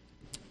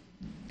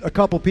a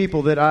couple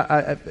people that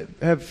I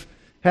have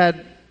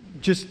had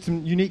just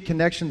some unique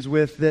connections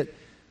with that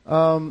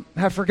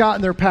have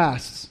forgotten their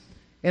pasts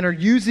and are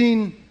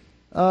using,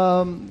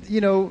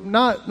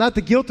 not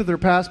the guilt of their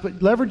past, but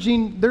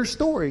leveraging their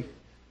story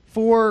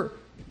for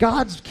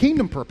God's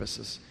kingdom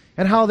purposes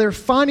and how they're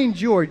finding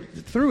joy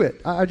through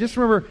it. I just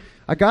remember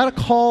I got a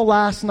call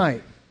last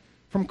night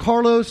from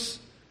Carlos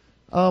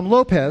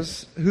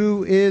Lopez,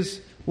 who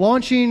is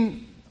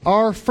launching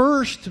our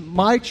first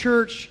My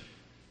Church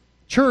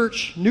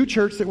new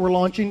church that we're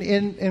launching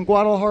in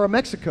Guadalajara,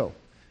 Mexico.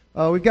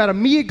 We've got a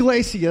Mi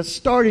Iglesia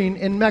starting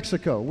in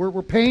Mexico.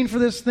 We're paying for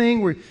this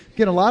thing. We're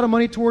getting a lot of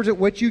money towards it.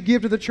 What you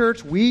give to the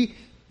church, we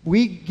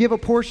give a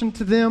portion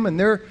to them, and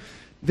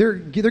they're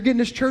getting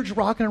this church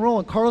rocking and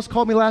rolling. Carlos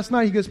called me last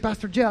night. He goes,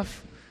 Pastor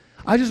Jeff,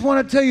 I just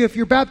want to tell you, if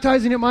you're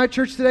baptizing at my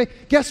church today,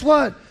 guess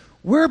what?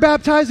 We're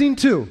baptizing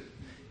too.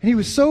 And he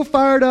was so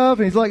fired up,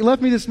 and he's like,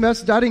 left me this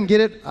message. I didn't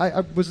get it.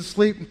 I was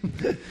asleep.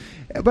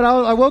 But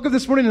I woke up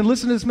this morning and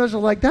listened to this message.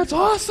 I'm like, that's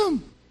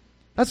awesome.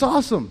 That's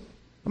awesome.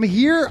 I mean,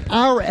 hear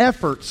our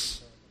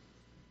efforts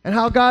and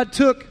how God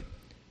took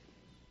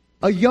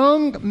a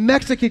young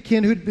Mexican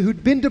kid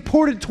who'd been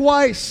deported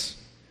twice,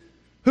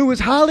 who was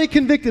highly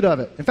convicted of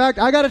it. In fact,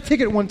 I got a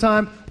ticket one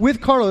time with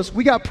Carlos.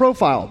 We got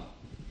profiled.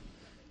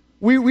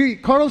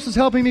 Carlos was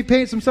helping me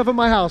paint some stuff at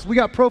my house. We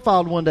got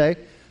profiled one day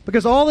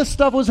because all this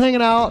stuff was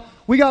hanging out.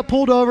 We got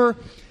pulled over.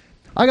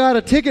 I got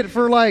a ticket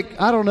for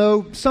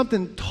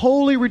something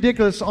totally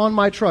ridiculous on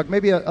my truck.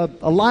 Maybe a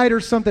light or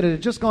something that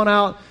had just gone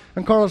out.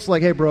 And Carlos was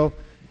like, hey, bro,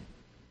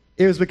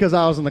 it was because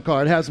I was in the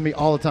car. It happens to me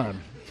all the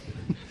time.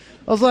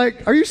 I was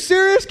like, are you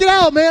serious? Get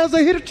out, man. I was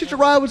like, hit a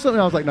ride with something.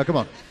 I was like, no, come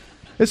on.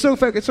 It's so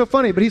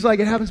funny. But he's like,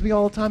 it happens to me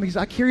all the time.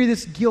 I carry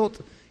this guilt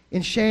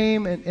and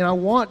shame, and I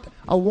want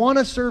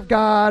to serve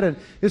God. And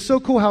it's so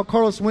cool how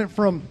Carlos went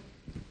from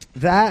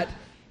that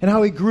and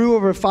how he grew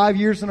over 5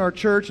 years in our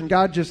church, and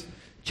God just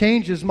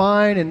changed his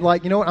mind and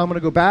like, you know what, I'm going to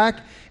go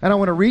back and I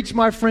want to reach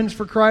my friends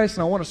for Christ,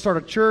 and I want to start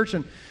a church.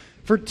 And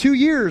for 2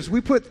 years,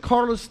 we put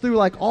Carlos through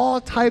like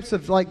all types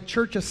of like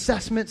church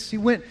assessments.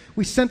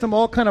 We sent him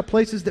all kind of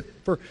places that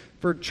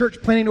for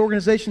church planning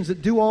organizations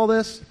that do all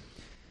this.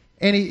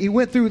 And he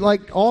went through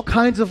like all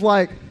kinds of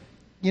like,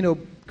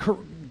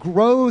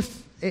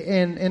 growth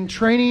and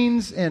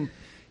trainings. And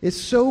it's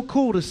so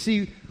cool to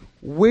see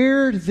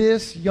where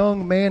this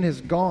young man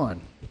has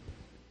gone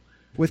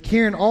with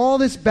carrying all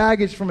this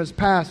baggage from his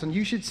past. And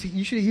you should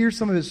hear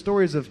some of his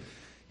stories of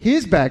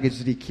his baggage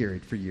that he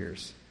carried for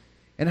years.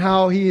 And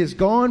how he has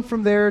gone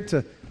from there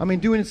to,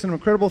 doing some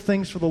incredible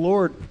things for the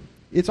Lord.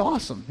 It's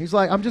awesome. He's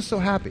like, I'm just so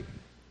happy.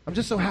 I'm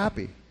just so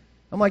happy.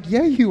 I'm like,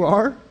 yeah, you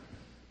are.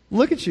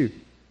 Look at you.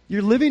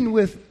 You're living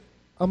with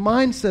a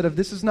mindset of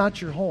this is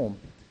not your home.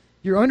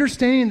 You're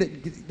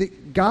understanding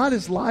that God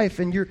is life,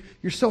 and you're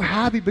so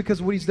happy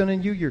because of what he's done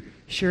in you. You're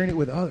sharing it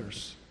with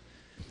others.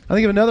 I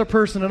think of another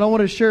person, and I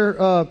want to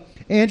share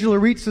Angela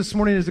Reitz this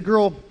morning. Is a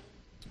girl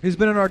who's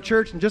been in our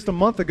church, and just a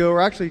month ago, or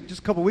actually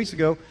just a couple weeks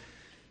ago,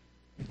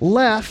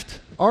 left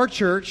our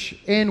church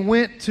and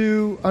went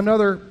to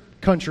another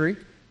country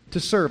to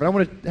serve. And I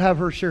want to have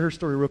her share her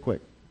story real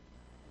quick.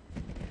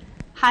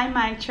 Hi,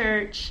 my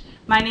church.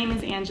 My name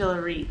is Angela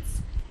Reitz,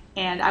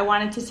 and I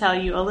wanted to tell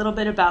you a little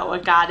bit about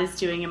what God is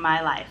doing in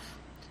my life.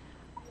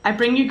 I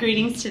bring you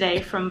greetings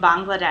today from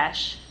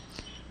Bangladesh.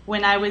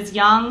 When I was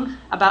young,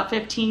 about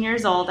 15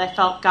 years old, I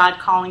felt God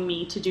calling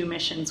me to do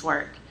missions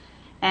work.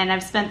 And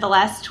I've spent the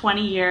last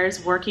 20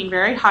 years working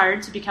very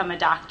hard to become a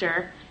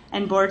doctor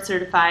and board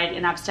certified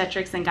in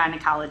obstetrics and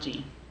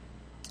gynecology.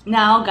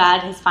 Now God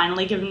has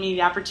finally given me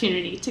the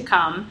opportunity to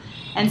come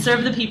and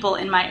serve the people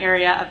in my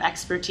area of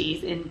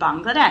expertise in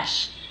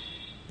Bangladesh.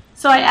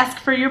 So I ask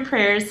for your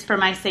prayers for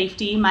my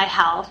safety, my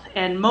health,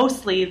 and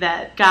mostly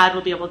that God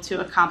will be able to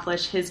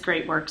accomplish his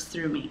great works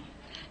through me.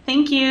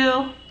 Thank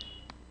you.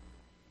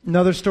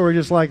 Another story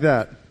just like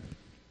that.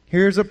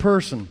 Here's a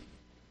person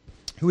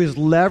who is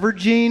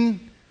leveraging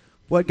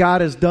what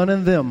God has done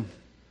in them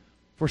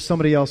for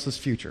somebody else's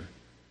future.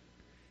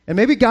 And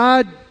maybe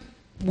God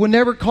would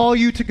never call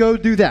you to go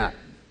do that.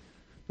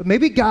 But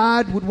maybe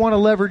God would want to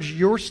leverage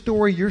your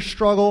story, your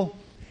struggle,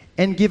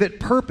 and give it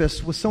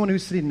purpose with someone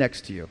who's sitting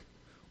next to you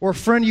or a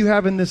friend you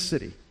have in this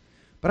city.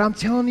 But I'm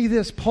telling you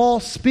this, Paul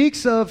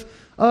speaks of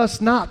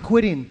us not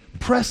quitting,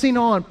 pressing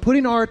on,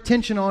 putting our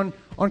attention on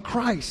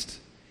Christ.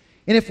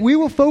 And if we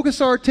will focus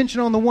our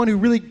attention on the one who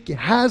really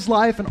has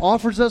life and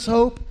offers us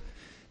hope,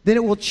 then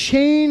it will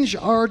change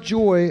our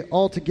joy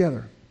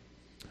altogether.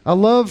 I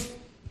love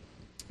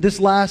this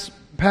last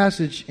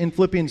passage in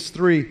Philippians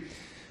 3.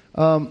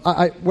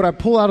 What I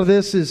pull out of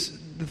this is,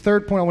 the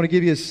third point I want to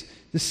give you is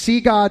to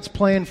see God's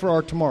plan for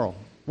our tomorrow.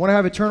 Want to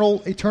have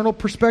eternal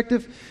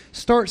perspective?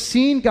 Start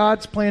seeing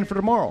God's plan for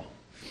tomorrow.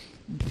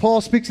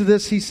 Paul speaks of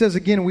this. He says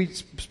again, we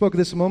spoke of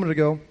this a moment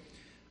ago,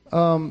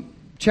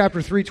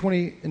 chapter 3,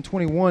 20 and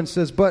 21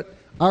 says, but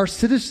our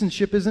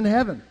citizenship is in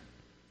heaven.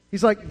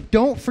 He's like,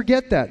 don't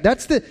forget that.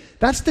 That's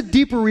the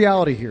deeper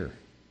reality here.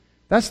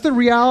 That's the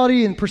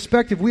reality and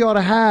perspective we ought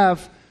to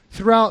have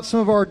throughout some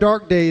of our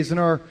dark days and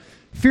our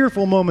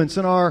fearful moments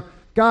and our,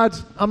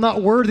 God's, I'm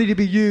not worthy to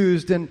be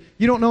used and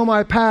you don't know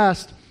my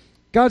past.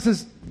 God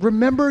says,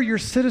 remember your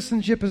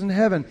citizenship is in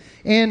heaven.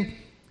 And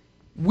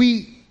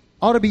we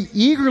ought to be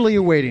eagerly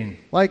awaiting,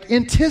 like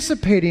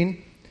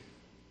anticipating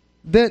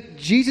that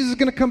Jesus is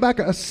going to come back,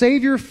 a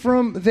Savior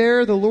from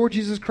there, the Lord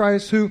Jesus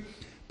Christ, who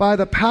by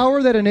the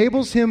power that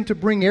enables him to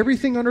bring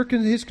everything under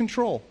his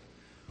control,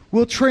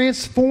 will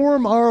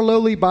transform our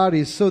lowly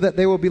bodies so that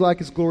they will be like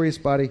his glorious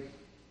body.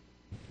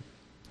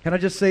 can I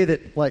just say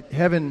that, like,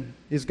 heaven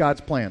is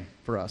God's plan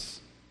for us.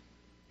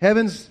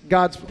 Heaven's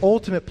God's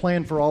ultimate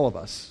plan for all of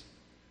us.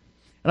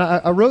 And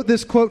I wrote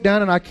this quote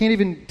down, and I can't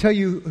even tell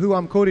you who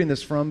I'm quoting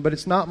this from, but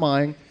it's not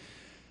mine.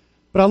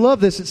 But I love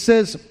this. It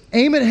says,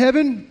 aim at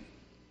heaven,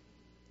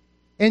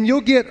 and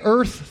you'll get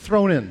earth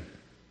thrown in.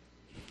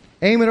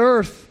 Aim at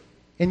earth,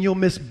 and you'll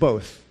miss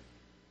both.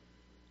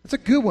 That's a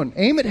good one.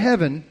 Aim at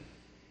heaven,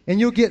 and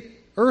you'll get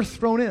earth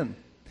thrown in.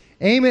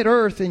 Aim at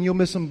earth, and you'll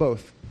miss them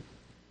both.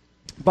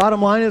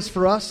 Bottom line is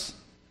for us,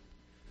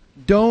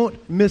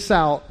 don't miss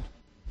out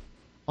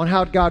on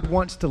how God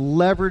wants to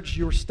leverage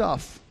your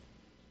stuff.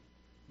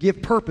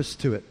 Give purpose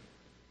to it.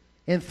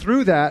 And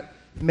through that,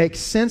 make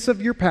sense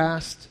of your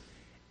past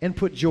and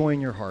put joy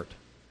in your heart.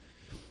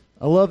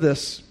 I love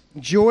this.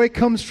 Joy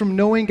comes from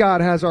knowing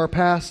God has our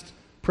past,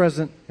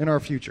 present, and our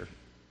future.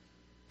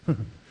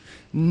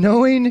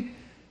 Knowing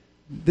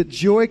that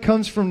joy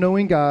comes from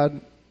knowing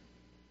God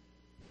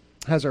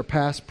has our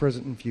past,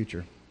 present, and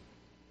future.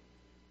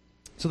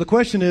 So the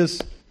question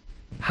is,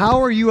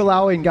 how are you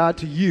allowing God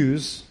to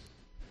use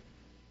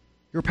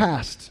your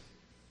past?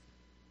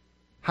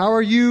 How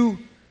are you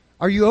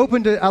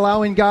open to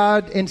allowing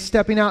God and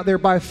stepping out there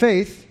by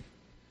faith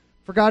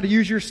for God to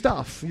use your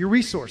stuff, your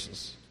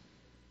resources?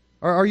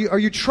 Or are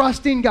you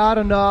trusting God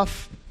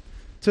enough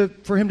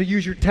for Him to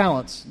use your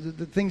talents,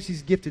 the things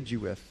He's gifted you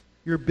with,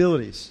 your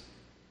abilities?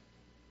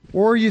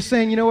 Or are you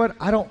saying, you know what,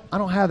 I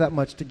don't have that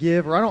much to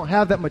give, or I don't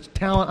have that much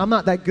talent, I'm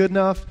not that good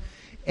enough,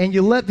 and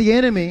you let the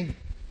enemy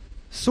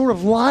sort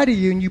of lie to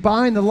you, and you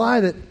buy in the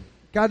lie that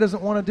God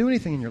doesn't want to do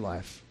anything in your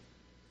life?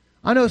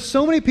 I know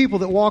so many people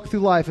that walk through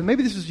life, and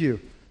maybe this is you,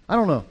 I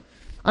don't know.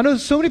 I know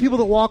so many people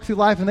that walk through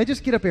life, and they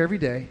just get up every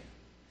day,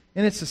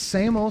 and it's the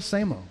same old,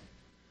 same old.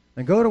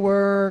 They go to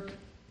work,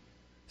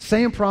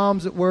 same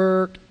problems at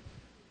work,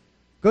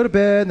 go to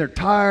bed, and they're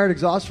tired,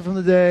 exhausted from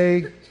the day,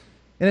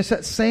 and it's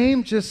that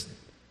same just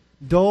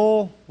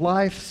dull,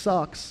 life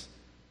sucks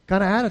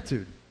kind of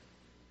attitude.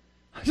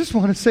 I just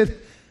want to say that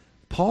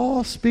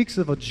Paul speaks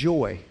of a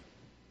joy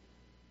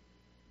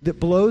that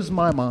blows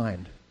my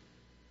mind.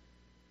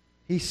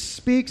 He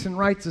speaks and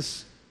writes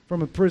this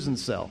from a prison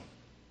cell.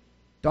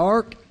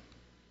 Dark,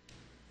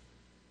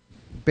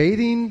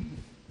 bathing,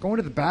 going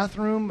to the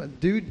bathroom, a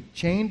dude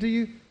chained to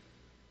you.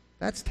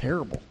 That's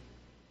terrible.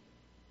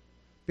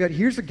 Yet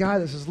here's a guy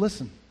that says,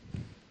 listen,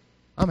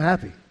 I'm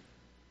happy.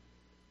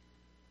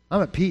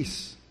 I'm at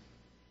peace.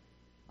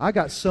 I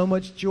got so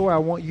much joy, I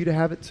want you to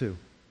have it too.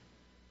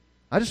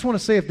 I just want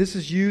to say, if this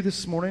is you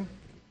this morning,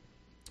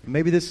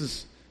 maybe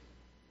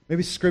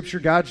Scripture,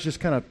 God's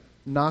just kind of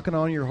knocking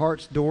on your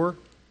heart's door.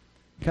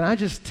 Can I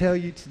just tell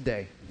you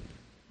today,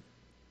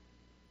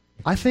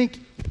 I think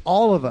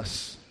all of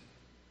us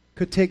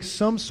could take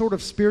some sort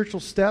of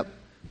spiritual step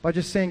by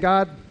just saying,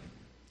 God,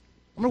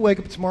 I'm going to wake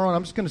up tomorrow and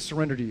I'm just going to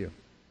surrender to you.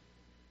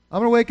 I'm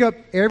going to wake up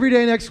every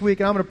day next week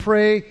and I'm going to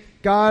pray,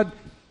 God,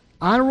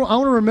 I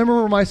want to remember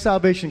where my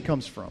salvation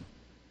comes from.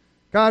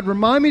 God,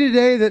 remind me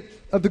today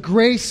of the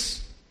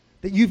grace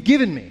that you've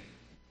given me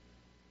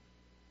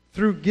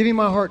through giving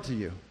my heart to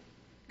you.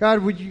 God, I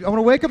want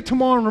to wake up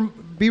tomorrow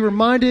and be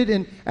reminded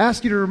and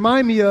ask you to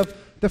remind me of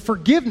the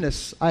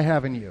forgiveness I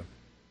have in you.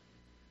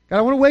 God,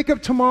 I want to wake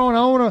up tomorrow and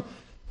I want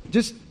to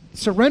just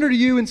surrender to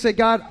you and say,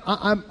 God,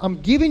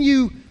 I'm giving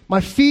you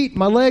my feet,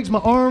 my legs, my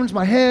arms,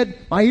 my head,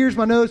 my ears,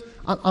 my nose.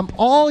 I'm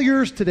all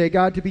yours today,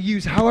 God, to be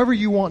used however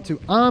you want to.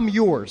 I'm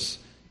yours.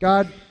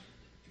 God,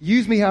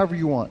 use me however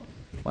you want.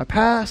 My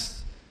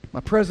past, my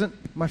present,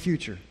 my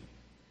future.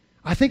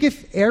 I think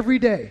if every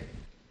day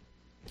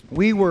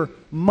we were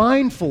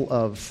mindful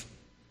of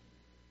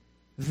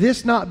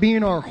this not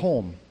being our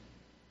home,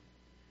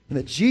 and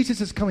that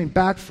Jesus is coming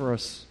back for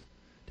us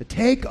to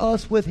take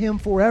us with Him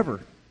forever,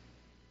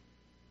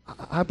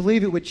 I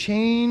believe it would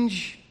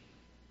change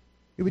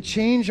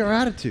our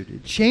attitude. It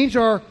would change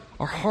our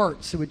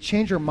hearts. It would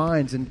change our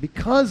minds. And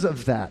because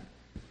of that,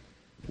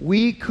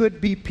 we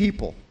could be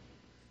people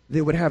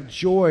that would have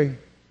joy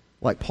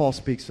like Paul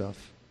speaks of.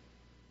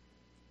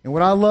 And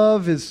what I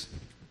love is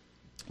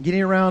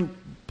getting around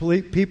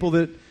people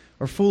that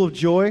are full of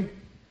joy.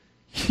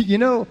 You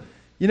know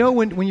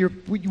when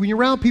you're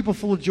around people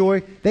full of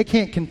joy, they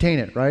can't contain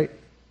it, right?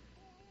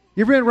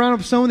 You ever been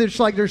around someone that's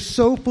like they're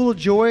so full of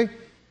joy,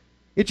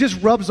 it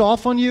just rubs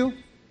off on you?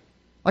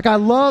 Like, I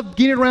love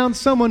getting around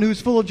someone who's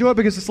full of joy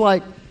because it's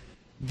like,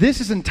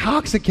 this is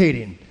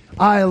intoxicating.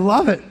 I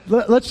love it.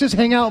 Let's just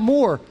hang out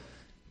more.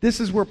 This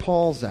is where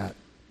Paul's at.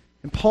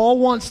 And Paul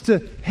wants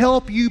to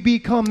help you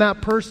become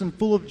that person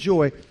full of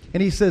joy.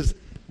 And he says,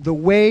 the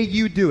way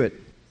you do it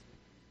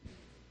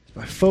is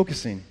by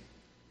focusing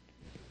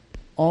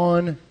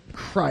on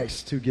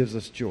Christ who gives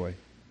us joy.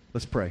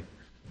 Let's pray.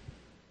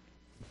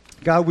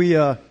 God, we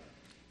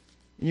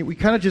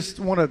kind of just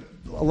want to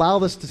allow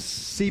this to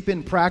seep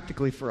in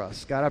practically for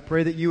us. God, I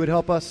pray that you would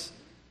help us,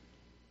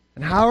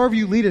 and however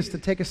you lead us, to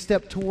take a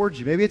step towards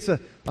you. Maybe it's a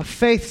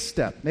faith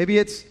step. Maybe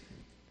it's,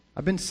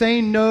 I've been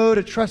saying no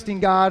to trusting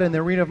God in the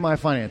arena of my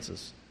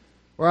finances.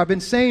 Or I've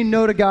been saying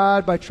no to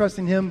God by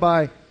trusting Him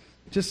by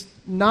just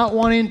not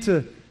wanting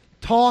to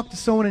talk to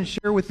someone and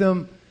share with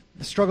them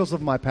the struggles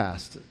of my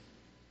past.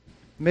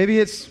 Maybe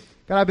it's,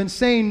 God, I've been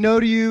saying no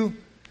to you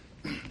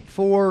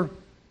for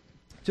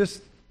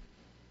just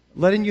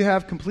letting you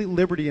have complete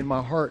liberty in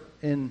my heart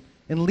and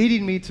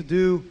leading me to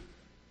do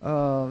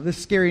this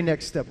scary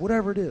next step,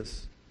 whatever it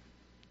is.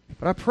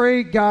 But I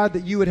pray, God,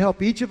 that you would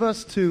help each of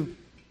us to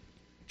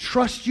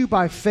trust you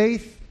by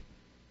faith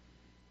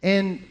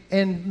and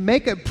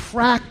make a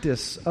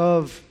practice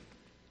of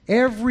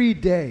every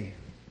day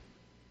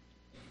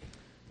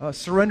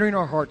surrendering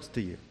our hearts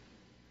to you,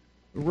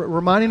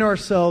 reminding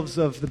ourselves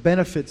of the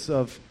benefits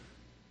of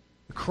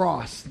the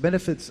cross, the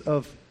benefits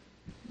of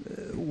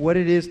what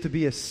it is to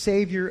be a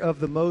savior of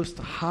the Most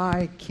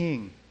High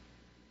King,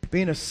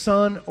 being a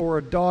son or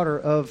a daughter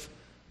of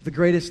the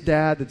greatest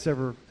dad that's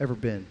ever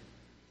been.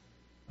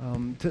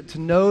 To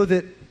know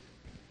that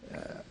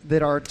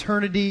our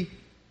eternity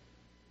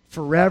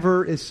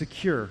forever is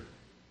secure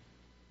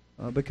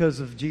because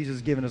of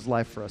Jesus giving his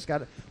life for us.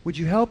 God, would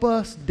you help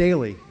us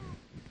daily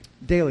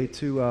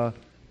to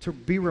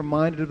be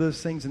reminded of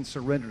those things and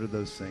surrender to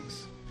those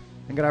things.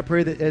 And God, I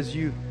pray that as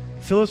you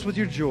fill us with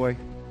your joy,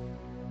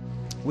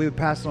 we would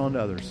pass it on to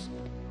others.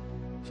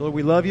 So Lord,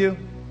 we love you.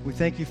 We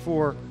thank you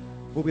for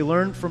what we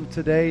learned from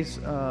today's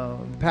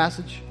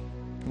passage.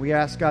 We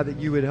ask, God, that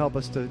you would help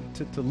us to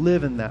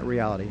live in that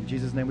reality. In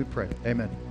Jesus' name we pray. Amen.